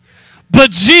road.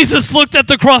 But Jesus looked at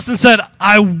the cross and said,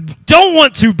 I don't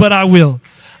want to, but I will.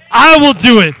 I will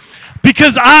do it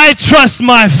because I trust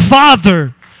my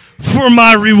Father for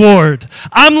my reward.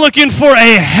 I'm looking for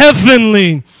a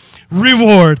heavenly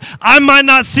reward. I might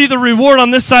not see the reward on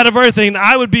this side of earth, and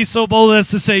I would be so bold as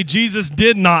to say Jesus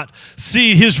did not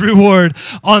see His reward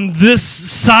on this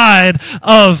side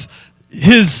of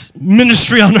His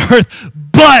ministry on earth,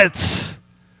 but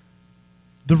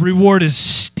the reward is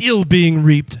still being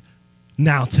reaped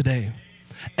now today.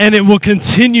 And it will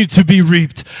continue to be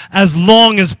reaped as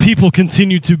long as people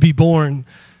continue to be born.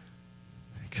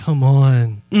 Come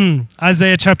on.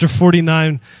 Isaiah chapter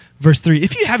 49, verse 3.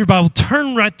 If you have your Bible,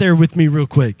 turn right there with me real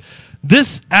quick.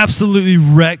 This absolutely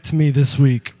wrecked me this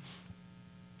week.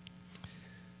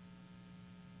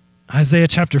 Isaiah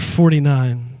chapter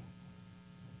 49.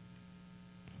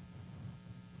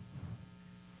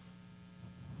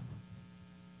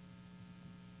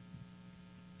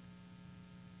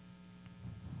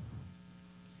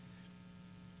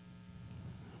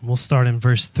 We'll start in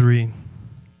verse 3.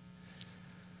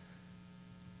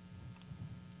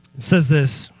 It says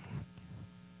this: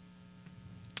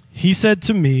 He said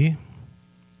to me,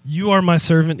 you are my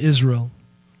servant Israel,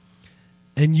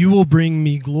 and you will bring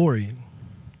me glory.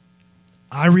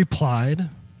 I replied,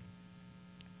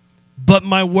 but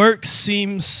my work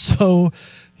seems so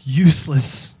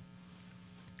useless.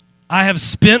 I have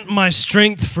spent my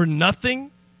strength for nothing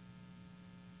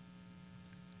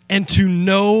and to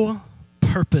no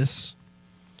purpose.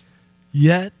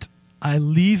 Yet I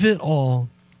leave it all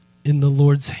in the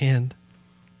Lord's hand.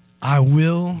 I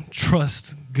will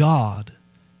trust God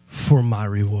for my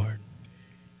reward.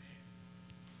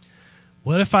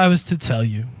 What if I was to tell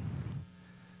you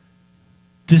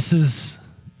this is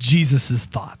Jesus'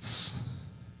 thoughts?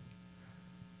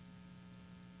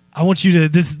 I want you to,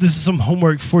 this is some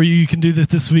homework for you. You can do that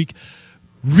this week.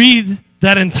 Read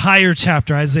that entire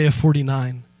chapter, Isaiah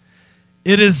 49.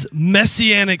 It is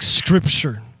messianic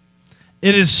scripture.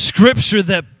 It is scripture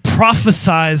that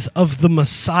prophesies of the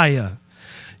Messiah.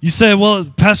 You say, well,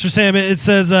 Pastor Sam, it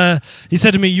says, he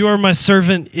said to me, you are my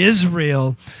servant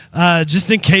Israel.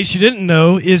 Just in case you didn't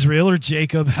know, Israel or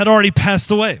Jacob had already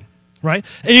passed away, right?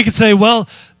 And you could say, well,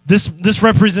 this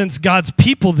represents God's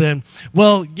people then.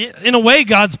 Well, in a way,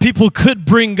 God's people could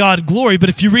bring God glory, but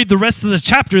if you read the rest of the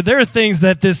chapter, there are things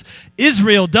that this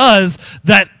Israel does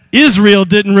that Israel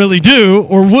didn't really do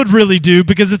or would really do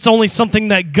because it's only something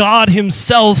that God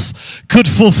himself could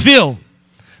fulfill.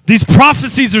 These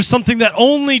prophecies are something that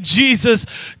only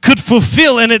Jesus could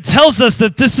fulfill, and it tells us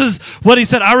that this is what he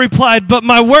said. I replied, but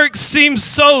my work seems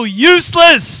so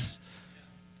useless.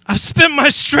 I've spent my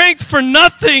strength for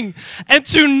nothing and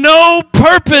to no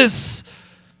purpose.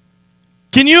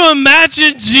 Can you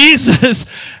imagine Jesus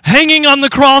hanging on the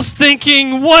cross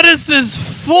thinking, what is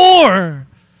this for?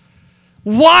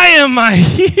 Why am I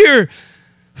here?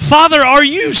 Father, are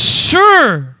you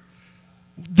sure?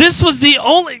 This was the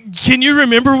only, can you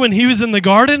remember when he was in the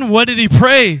garden? What did he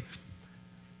pray?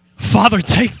 Father,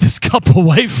 take this cup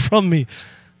away from me.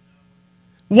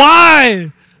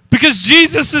 Why? Because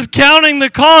Jesus is counting the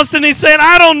cost and he's saying,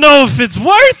 I don't know if it's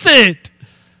worth it.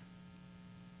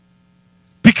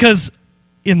 Because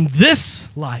in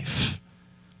this life,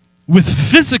 with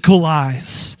physical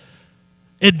eyes,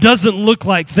 it doesn't look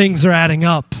like things are adding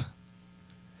up.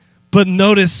 But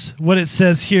notice what it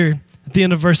says here. At the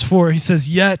end of verse 4, he says,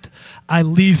 yet I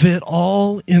leave it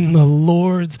all in the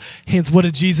Lord's hands. What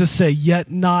did Jesus say? Yet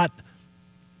not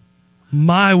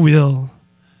my will,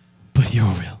 but your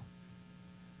will.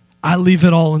 I leave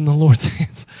it all in the Lord's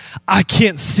hands. I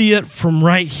can't see it from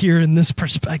right here in this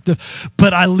perspective,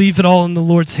 but I leave it all in the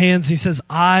Lord's hands. He says,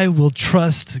 I will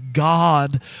trust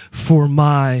God for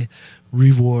my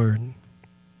reward.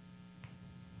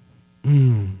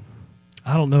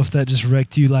 I don't know if that just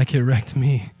wrecked you like it wrecked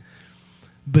me.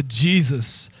 But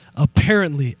Jesus,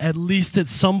 apparently, at least at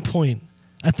some point,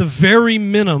 at the very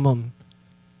minimum,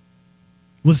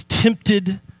 was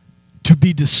tempted to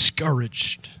be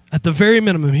discouraged. At the very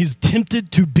minimum, he's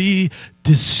tempted to be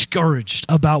discouraged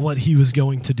about what he was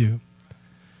going to do.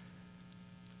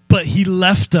 But he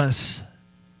left us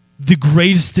the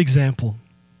greatest example.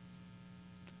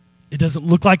 It doesn't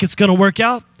look like it's going to work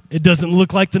out. It doesn't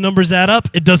look like the numbers add up.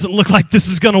 It doesn't look like this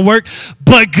is going to work.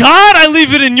 But God, I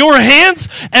leave it in your hands,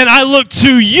 and I look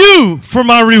to you for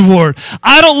my reward.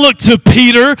 I don't look to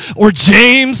Peter or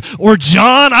James or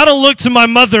John. I don't look to my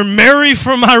mother Mary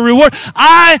for my reward.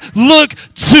 I look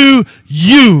to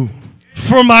you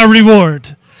for my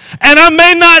reward. And I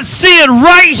may not see it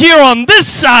right here on this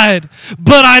side,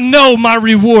 but I know my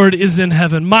reward is in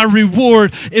heaven. My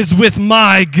reward is with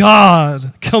my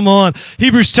God. Come on.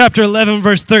 Hebrews chapter 11,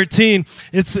 verse 13.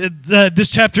 This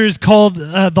chapter is called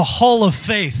the Hall of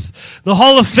Faith. The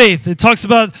Hall of Faith. It talks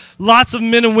about lots of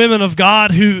men and women of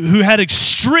God who had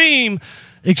extreme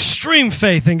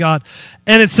faith in God.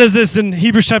 And it says this in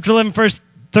Hebrews chapter 11, verse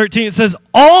 13, it says,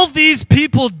 all these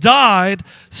people died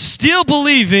still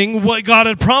believing what God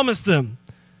had promised them.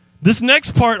 This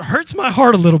next part hurts my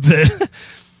heart a little bit.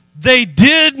 They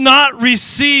did not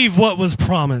receive what was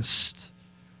promised.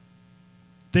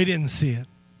 They didn't see it.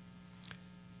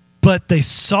 But they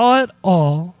saw it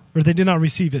all, or they did not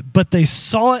receive it, but they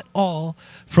saw it all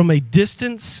from a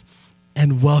distance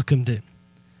and welcomed it.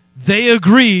 They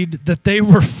agreed that they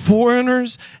were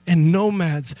foreigners and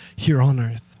nomads here on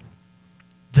earth.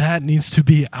 That needs to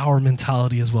be our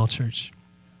mentality as well, church.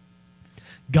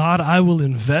 God, I will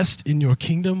invest in your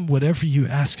kingdom, whatever you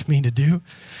ask me to do,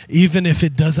 even if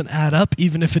it doesn't add up,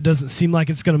 even if it doesn't seem like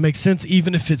it's going to make sense,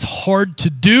 even if it's hard to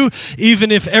do, even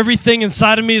if everything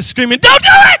inside of me is screaming, don't do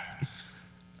it!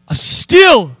 I'm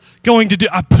still going to do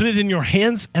it. I put it in your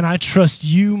hands, and I trust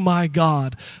you, my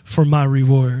God, for my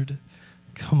reward.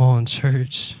 Come on,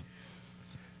 church.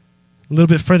 A little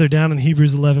bit further down in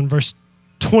Hebrews 11, verse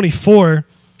 24,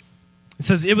 it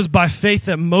says, it was by faith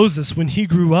that Moses, when he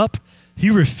grew up,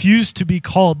 he refused to be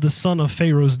called the son of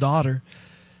Pharaoh's daughter.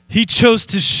 He chose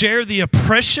to share the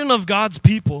oppression of God's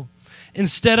people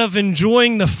instead of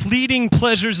enjoying the fleeting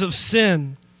pleasures of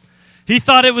sin. He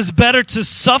thought it was better to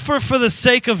suffer for the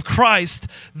sake of Christ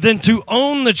than to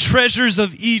own the treasures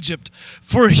of Egypt,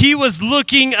 for he was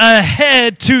looking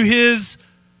ahead to his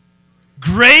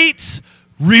great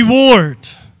reward.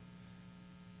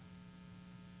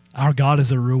 Our God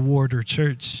is a rewarder,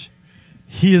 church.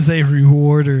 He is a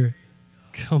rewarder.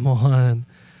 Come on.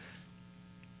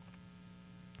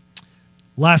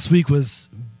 Last week was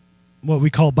what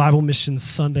we call Bible Missions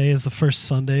Sunday is the first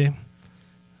Sunday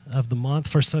of the month,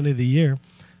 first Sunday of the year.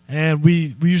 And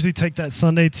we usually take that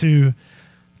Sunday to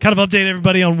kind of update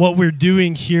everybody on what we're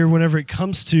doing here whenever it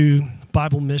comes to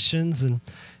Bible missions. And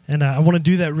I want to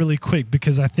do that really quick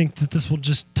because I think that this will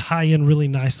just tie in really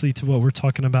nicely to what we're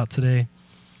talking about today.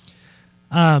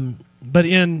 But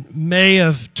in May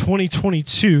of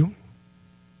 2022,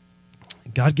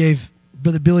 God gave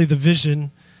Brother Billy the vision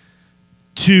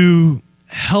to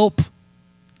help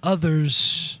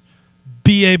others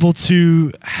be able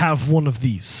to have one of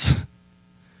these.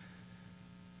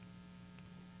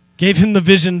 Gave him the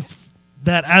vision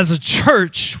that as a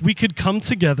church, we could come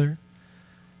together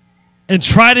and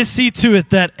try to see to it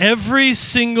that every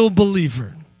single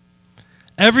believer,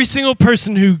 every single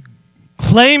person who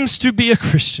claims to be a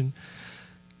Christian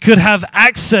could have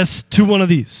access to one of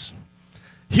these.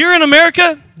 Here in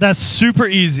America, that's super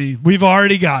easy. We've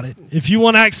already got it. If you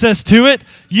want access to it,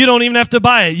 you don't even have to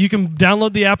buy it. You can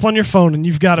download the app on your phone and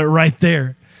you've got it right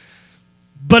there.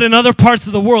 But in other parts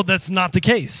of the world, that's not the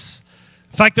case.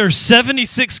 In fact, there are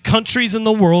 76 countries in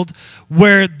the world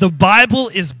where the Bible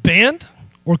is banned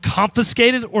or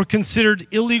confiscated or considered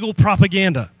illegal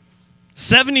propaganda.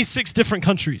 76 different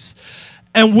countries.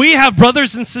 And we have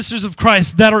brothers and sisters of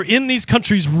Christ that are in these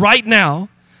countries right now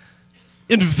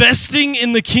investing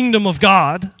in the kingdom of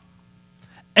God,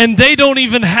 and they don't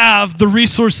even have the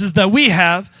resources that we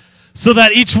have so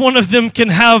that each one of them can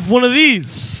have one of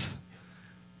these.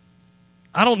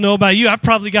 I don't know about you, I've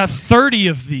probably got 30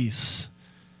 of these.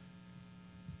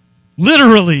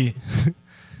 Literally.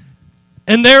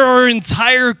 And there are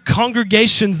entire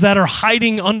congregations that are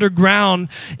hiding underground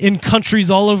in countries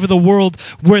all over the world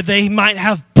where they might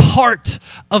have part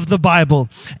of the Bible.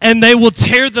 And they will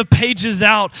tear the pages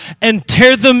out and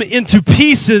tear them into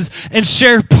pieces and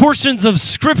share portions of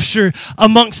Scripture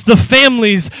amongst the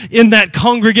families in that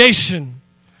congregation.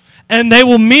 And they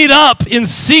will meet up in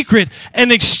secret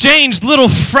and exchange little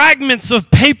fragments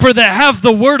of paper that have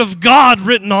the Word of God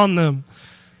written on them.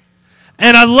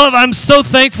 And I'm so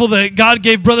thankful that God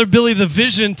gave Brother Billy the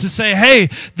vision to say, hey,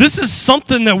 this is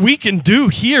something that we can do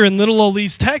here in Little Ole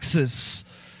East, Texas.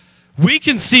 We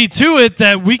can see to it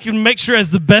that we can make sure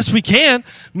as the best we can,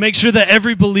 make sure that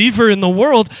every believer in the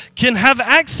world can have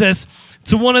access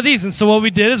to one of these. And so what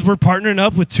we did is we're partnering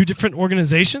up with two different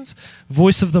organizations,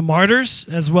 Voice of the Martyrs,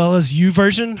 as well as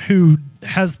YouVersion, who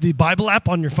has the Bible app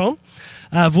on your phone.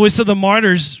 Voice of the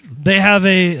Martyrs, they have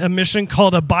a mission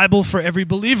called A Bible for Every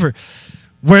Believer,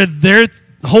 where their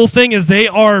whole thing is they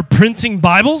are printing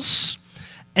Bibles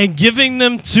and giving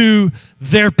them to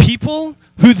their people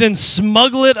who then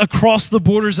smuggle it across the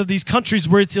borders of these countries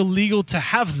where it's illegal to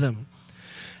have them.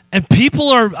 And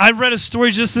I read a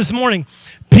story just this morning.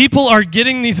 People are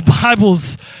getting these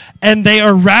Bibles and they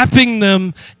are wrapping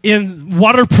them in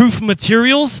waterproof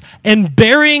materials and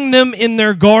burying them in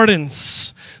their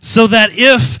gardens so that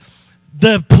if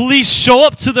the police show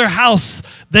up to their house,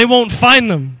 they won't find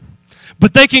them.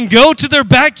 But they can go to their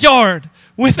backyard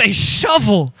with a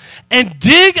shovel and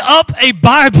dig up a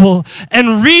Bible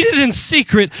and read it in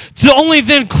secret to only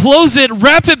then close it,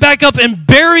 wrap it back up, and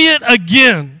bury it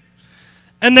again.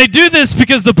 And they do this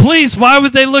because the police, why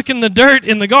would they look in the dirt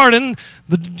in the garden?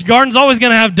 The garden's always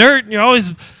going to have dirt. You're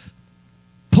always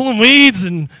pulling weeds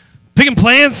and picking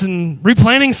plants and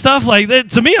replanting stuff like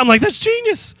that. To me, I'm like, that's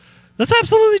genius. That's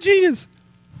absolutely genius.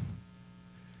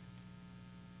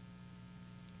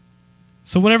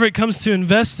 So whenever it comes to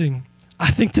investing,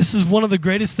 I think this is one of the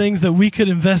greatest things that we could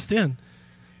invest in,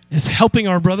 is helping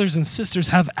our brothers and sisters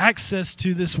have access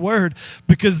to this word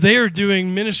because they are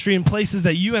doing ministry in places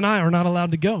that you and I are not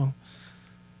allowed to go.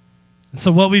 And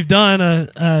so what we've done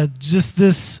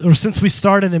since we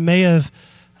started in May of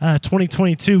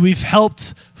 2022, we've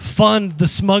helped fund the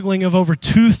smuggling of over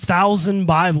 2,000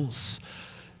 Bibles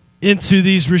into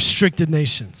these restricted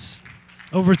nations.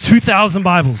 Over 2,000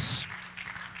 Bibles.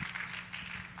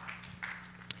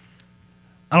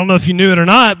 I don't know if you knew it or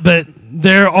not, but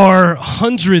there are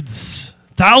hundreds,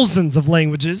 thousands of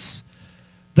languages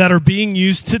that are being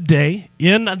used today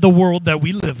in the world that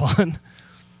we live on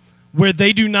where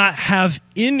they do not have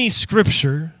any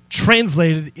Scripture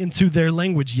translated into their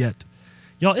language yet.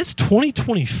 Y'all, it's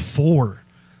 2024.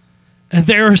 And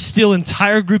there are still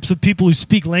entire groups of people who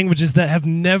speak languages that have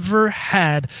never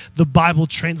had the Bible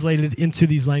translated into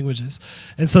these languages.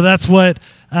 And so that's what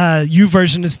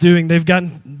YouVersion is doing.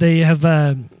 They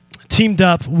have teamed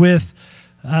up with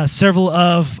several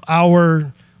of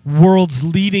our world's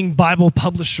leading Bible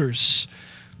publishers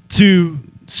to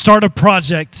start a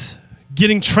project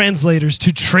getting translators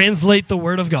to translate the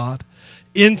Word of God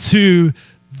into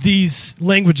these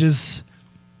languages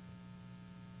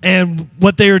And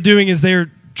what they are doing is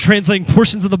they're translating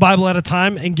portions of the Bible at a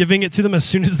time and giving it to them as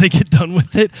soon as they get done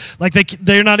with it. Like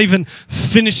they're not even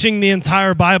finishing the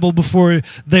entire Bible before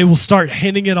they will start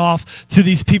handing it off to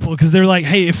these people, because they're like,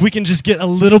 hey, if we can just get a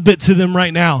little bit to them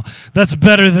right now, that's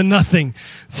better than nothing.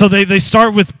 So they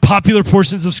start with popular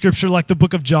portions of Scripture like the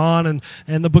book of John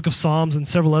and the book of Psalms and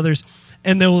several others,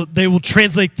 and they will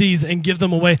translate these and give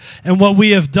them away. And what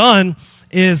we have done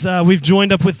is we've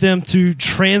joined up with them to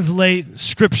translate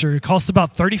Scripture. It costs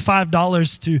about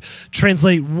 $35 to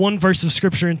translate one verse of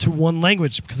Scripture into one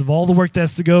language because of all the work that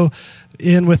has to go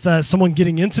in with someone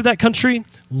getting into that country,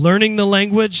 learning the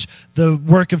language, the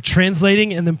work of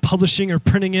translating, and then publishing or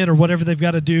printing it or whatever they've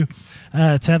got to do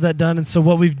to have that done. And so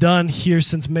what we've done here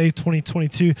since May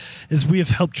 2022 is we have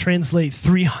helped translate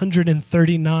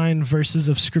 339 verses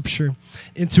of Scripture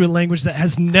into a language that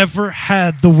has never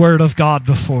had the Word of God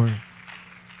before.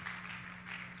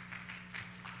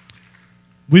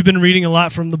 We've been reading a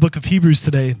lot from the book of Hebrews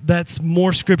today. That's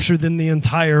more Scripture than the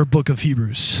entire book of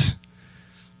Hebrews.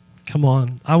 Come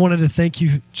on. I wanted to thank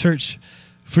you, church,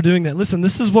 for doing that. Listen,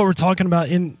 this is what we're talking about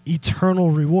in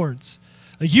eternal rewards.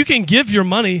 Like, you can give your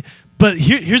money, but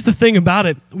here's the thing about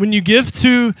it. When you give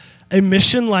to a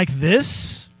mission like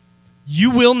this,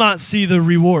 you will not see the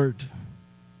reward.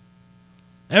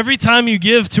 Every time you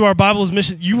give to our Bible's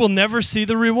mission, you will never see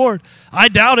the reward. I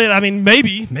doubt it. I mean,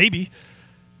 maybe.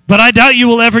 But I doubt you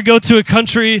will ever go to a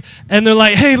country and they're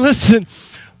like, hey, listen,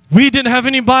 we didn't have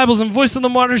any Bibles, and Voice of the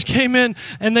Martyrs came in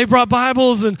and they brought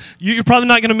Bibles, and you're probably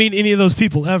not going to meet any of those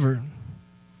people ever.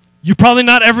 You're probably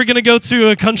not ever going to go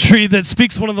to a country that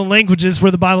speaks one of the languages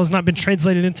where the Bible has not been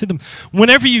translated into them.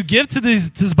 Whenever you give to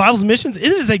these Bible's missions, it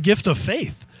is a gift of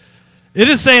faith. It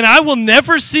is saying, I will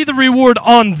never see the reward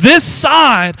on this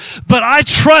side, but I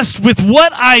trust with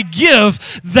what I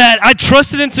give that I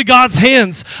trust it into God's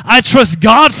hands. I trust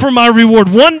God for my reward.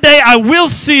 One day I will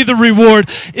see the reward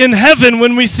in heaven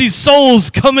when we see souls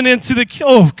coming into the...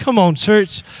 Oh, come on,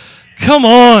 church. Come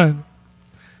on.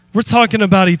 We're talking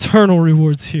about eternal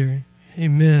rewards here.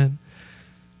 Amen.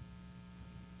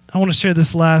 I want to share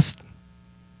this last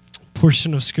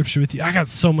portion of Scripture with you. I got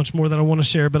so much more that I want to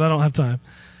share, but I don't have time.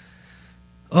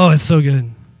 Oh, it's so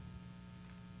good.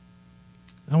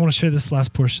 I want to share this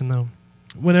last portion, though.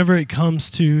 Whenever it comes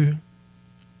to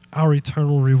our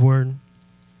eternal reward,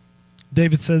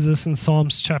 David says this in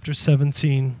Psalms chapter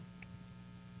 17,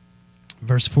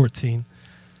 verse 14.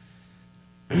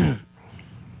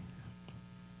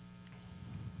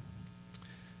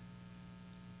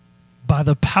 By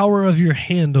the power of your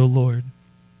hand, O Lord,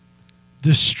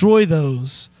 destroy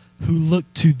those who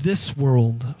look to this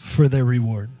world for their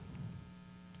reward.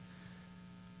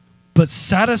 But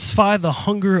satisfy the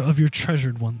hunger of your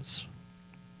treasured ones.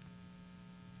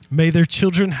 May their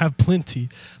children have plenty,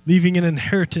 leaving an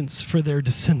inheritance for their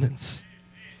descendants.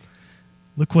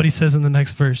 Look what he says in the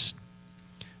next verse.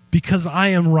 Because I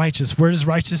am righteous. Where does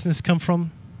righteousness come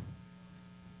from?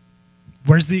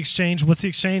 Where's the exchange? What's the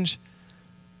exchange?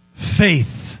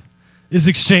 Faith is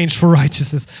exchanged for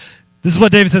righteousness. This is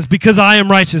what David says, because I am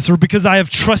righteous, or because I have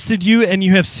trusted you and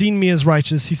you have seen me as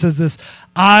righteous. He says this,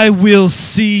 I will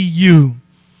see you.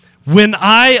 When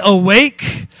I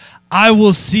awake, I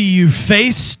will see you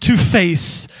face to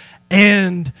face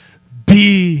and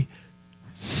be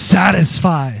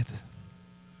satisfied.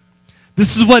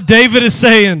 This is what David is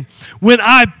saying. When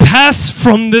I pass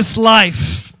from this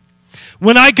life,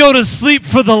 when I go to sleep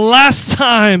for the last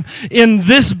time in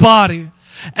this body,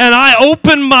 and I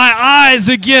open my eyes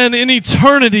again in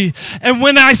eternity, and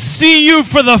when I see you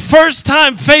for the first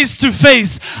time face to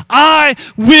face, I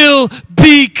will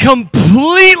be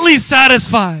completely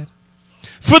satisfied.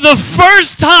 For the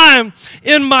first time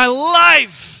in my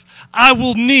life, I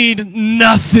will need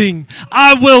nothing.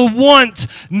 I will want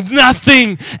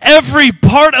nothing. Every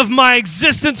part of my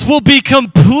existence will be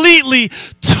completely,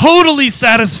 totally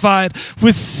satisfied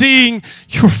with seeing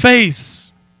your face.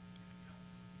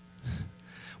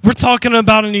 We're talking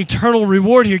about an eternal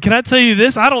reward here. Can I tell you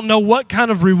this? I don't know what kind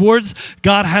of rewards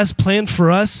God has planned for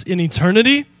us in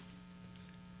eternity,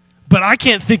 but I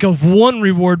can't think of one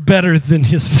reward better than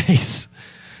his face.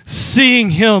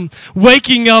 Seeing him,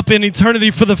 waking up in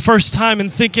eternity for the first time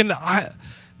and thinking,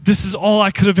 this is all I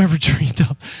could have ever dreamed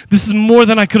of. This is more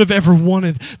than I could have ever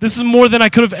wanted. This is more than I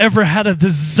could have ever had a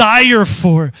desire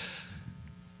for.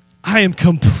 I am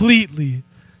completely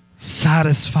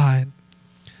satisfied.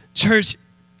 Church,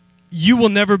 you will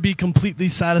never be completely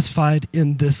satisfied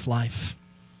in this life.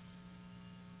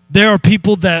 There are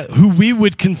people who we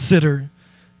would consider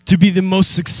to be the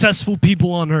most successful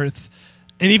people on earth.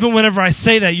 And even whenever I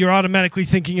say that, you're automatically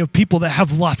thinking of people that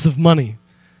have lots of money.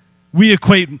 We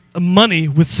equate money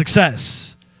with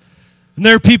success. And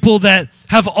there are people that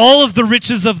have all of the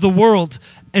riches of the world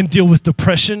and deal with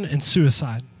depression and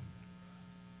suicide.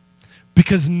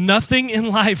 Because nothing in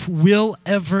life will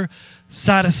ever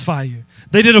satisfy you.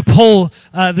 They did a poll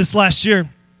this last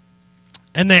year,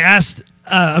 and they asked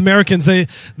Americans, they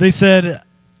said,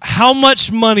 how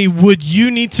much money would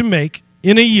you need to make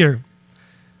in a year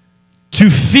to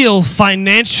feel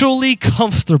financially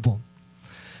comfortable?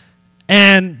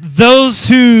 And those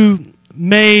who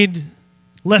made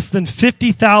less than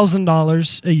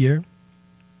 $50,000 a year,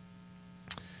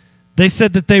 they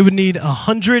said that they would need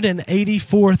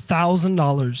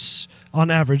 $184,000 on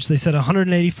average. They said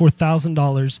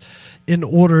 $184,000 in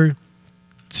order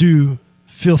to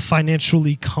feel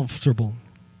financially comfortable.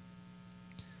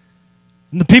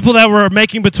 And the people that were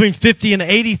making between $50,000 and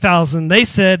 $80,000, they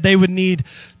said they would need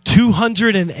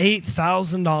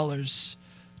 $208,000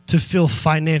 to feel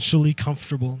financially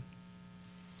comfortable.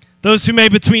 Those who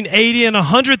made between $80,000 and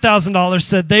 $100,000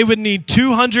 said they would need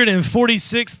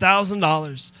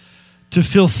 $246,000 to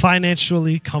feel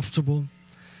financially comfortable.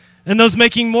 And those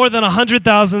making more than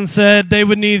 $100,000 said they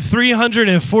would need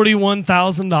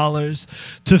 $341,000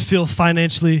 to feel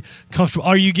financially comfortable.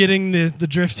 Are you getting the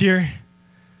drift here?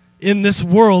 In this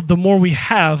world, the more we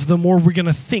have, the more we're going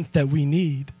to think that we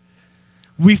need.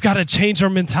 We've got to change our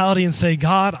mentality and say,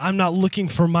 God, I'm not looking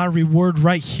for my reward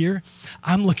right here.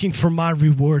 I'm looking for my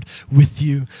reward with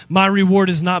you. My reward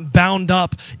is not bound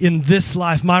up in this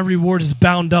life. My reward is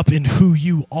bound up in who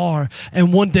you are.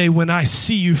 And one day when I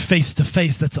see you face to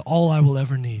face, that's all I will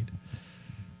ever need.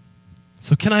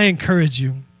 So can I encourage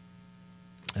you,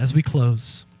 as we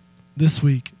close this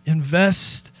week,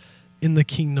 invest in the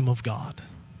kingdom of God.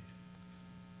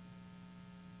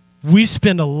 We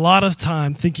spend a lot of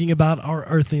time thinking about our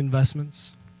earthly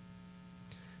investments.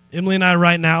 Emily and I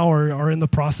right now are in the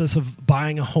process of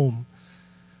buying a home.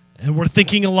 And we're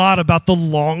thinking a lot about the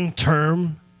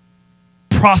long-term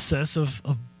process of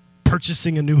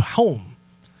purchasing a new home.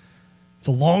 It's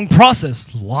a long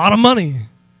process, a lot of money.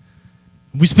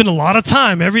 We spend a lot of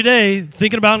time every day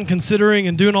thinking about and considering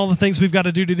and doing all the things we've got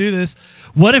to do this.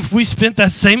 What if we spent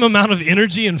that same amount of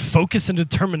energy and focus and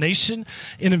determination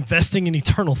in investing in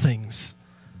eternal things?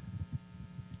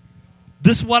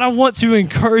 This is what I want to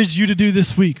encourage you to do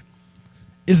this week,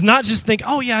 is not just think,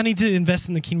 oh yeah, I need to invest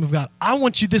in the kingdom of God. I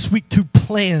want you this week to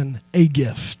plan a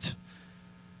gift,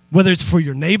 whether it's for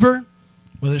your neighbor,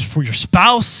 whether it's for your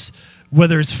spouse,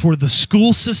 whether it's for the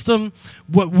school system,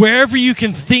 wherever you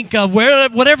can think of,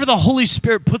 whatever the Holy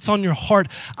Spirit puts on your heart,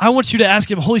 I want you to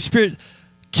ask him, Holy Spirit,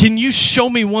 can you show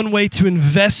me one way to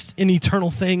invest in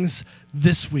eternal things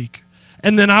this week?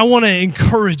 And then I want to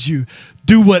encourage you,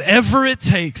 do whatever it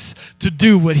takes to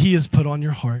do what he has put on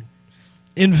your heart.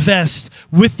 Invest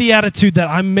with the attitude that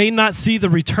I may not see the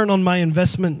return on my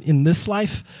investment in this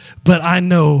life, but I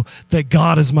know that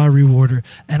God is my rewarder,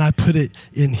 and I put it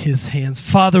in his hands.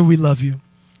 Father, we love you.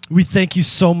 We thank you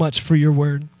so much for your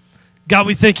word. God,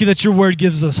 we thank you that your word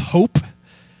gives us hope,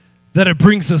 that it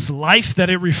brings us life, that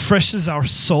it refreshes our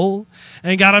soul.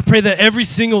 And God, I pray that every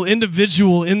single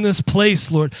individual in this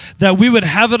place, Lord, that we would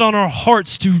have it on our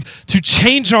hearts to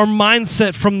change our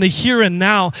mindset from the here and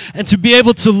now, and to be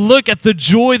able to look at the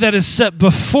joy that is set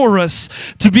before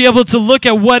us, to be able to look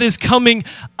at what is coming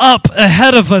up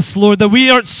ahead of us, Lord, that we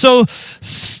aren't so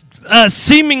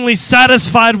seemingly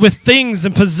satisfied with things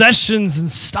and possessions and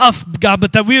stuff, God,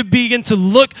 but that we would begin to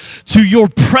look to your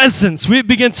presence. We would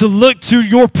begin to look to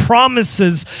your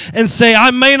promises and say,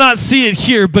 I may not see it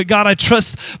here, but God, I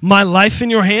trust my life in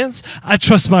your hands. I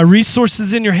trust my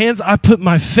resources in your hands. I put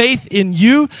my faith in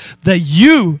you, that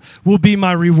you will be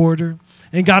my rewarder.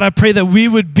 And God, I pray that we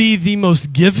would be the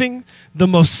most giving, the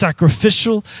most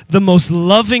sacrificial, the most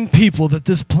loving people that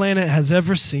this planet has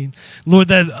ever seen. Lord,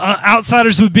 that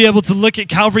outsiders would be able to look at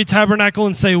Calvary Tabernacle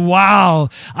and say, wow,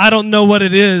 I don't know what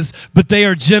it is, but they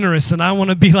are generous, and I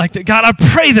want to be like that. God, I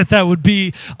pray that that would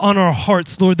be on our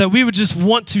hearts, Lord, that we would just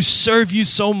want to serve you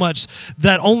so much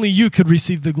that only you could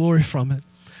receive the glory from it.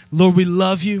 Lord, we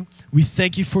love you. We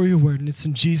thank you for your word, and it's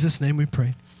in Jesus' name we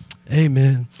pray.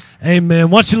 Amen. Amen.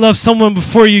 Why don't you love someone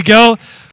before you go?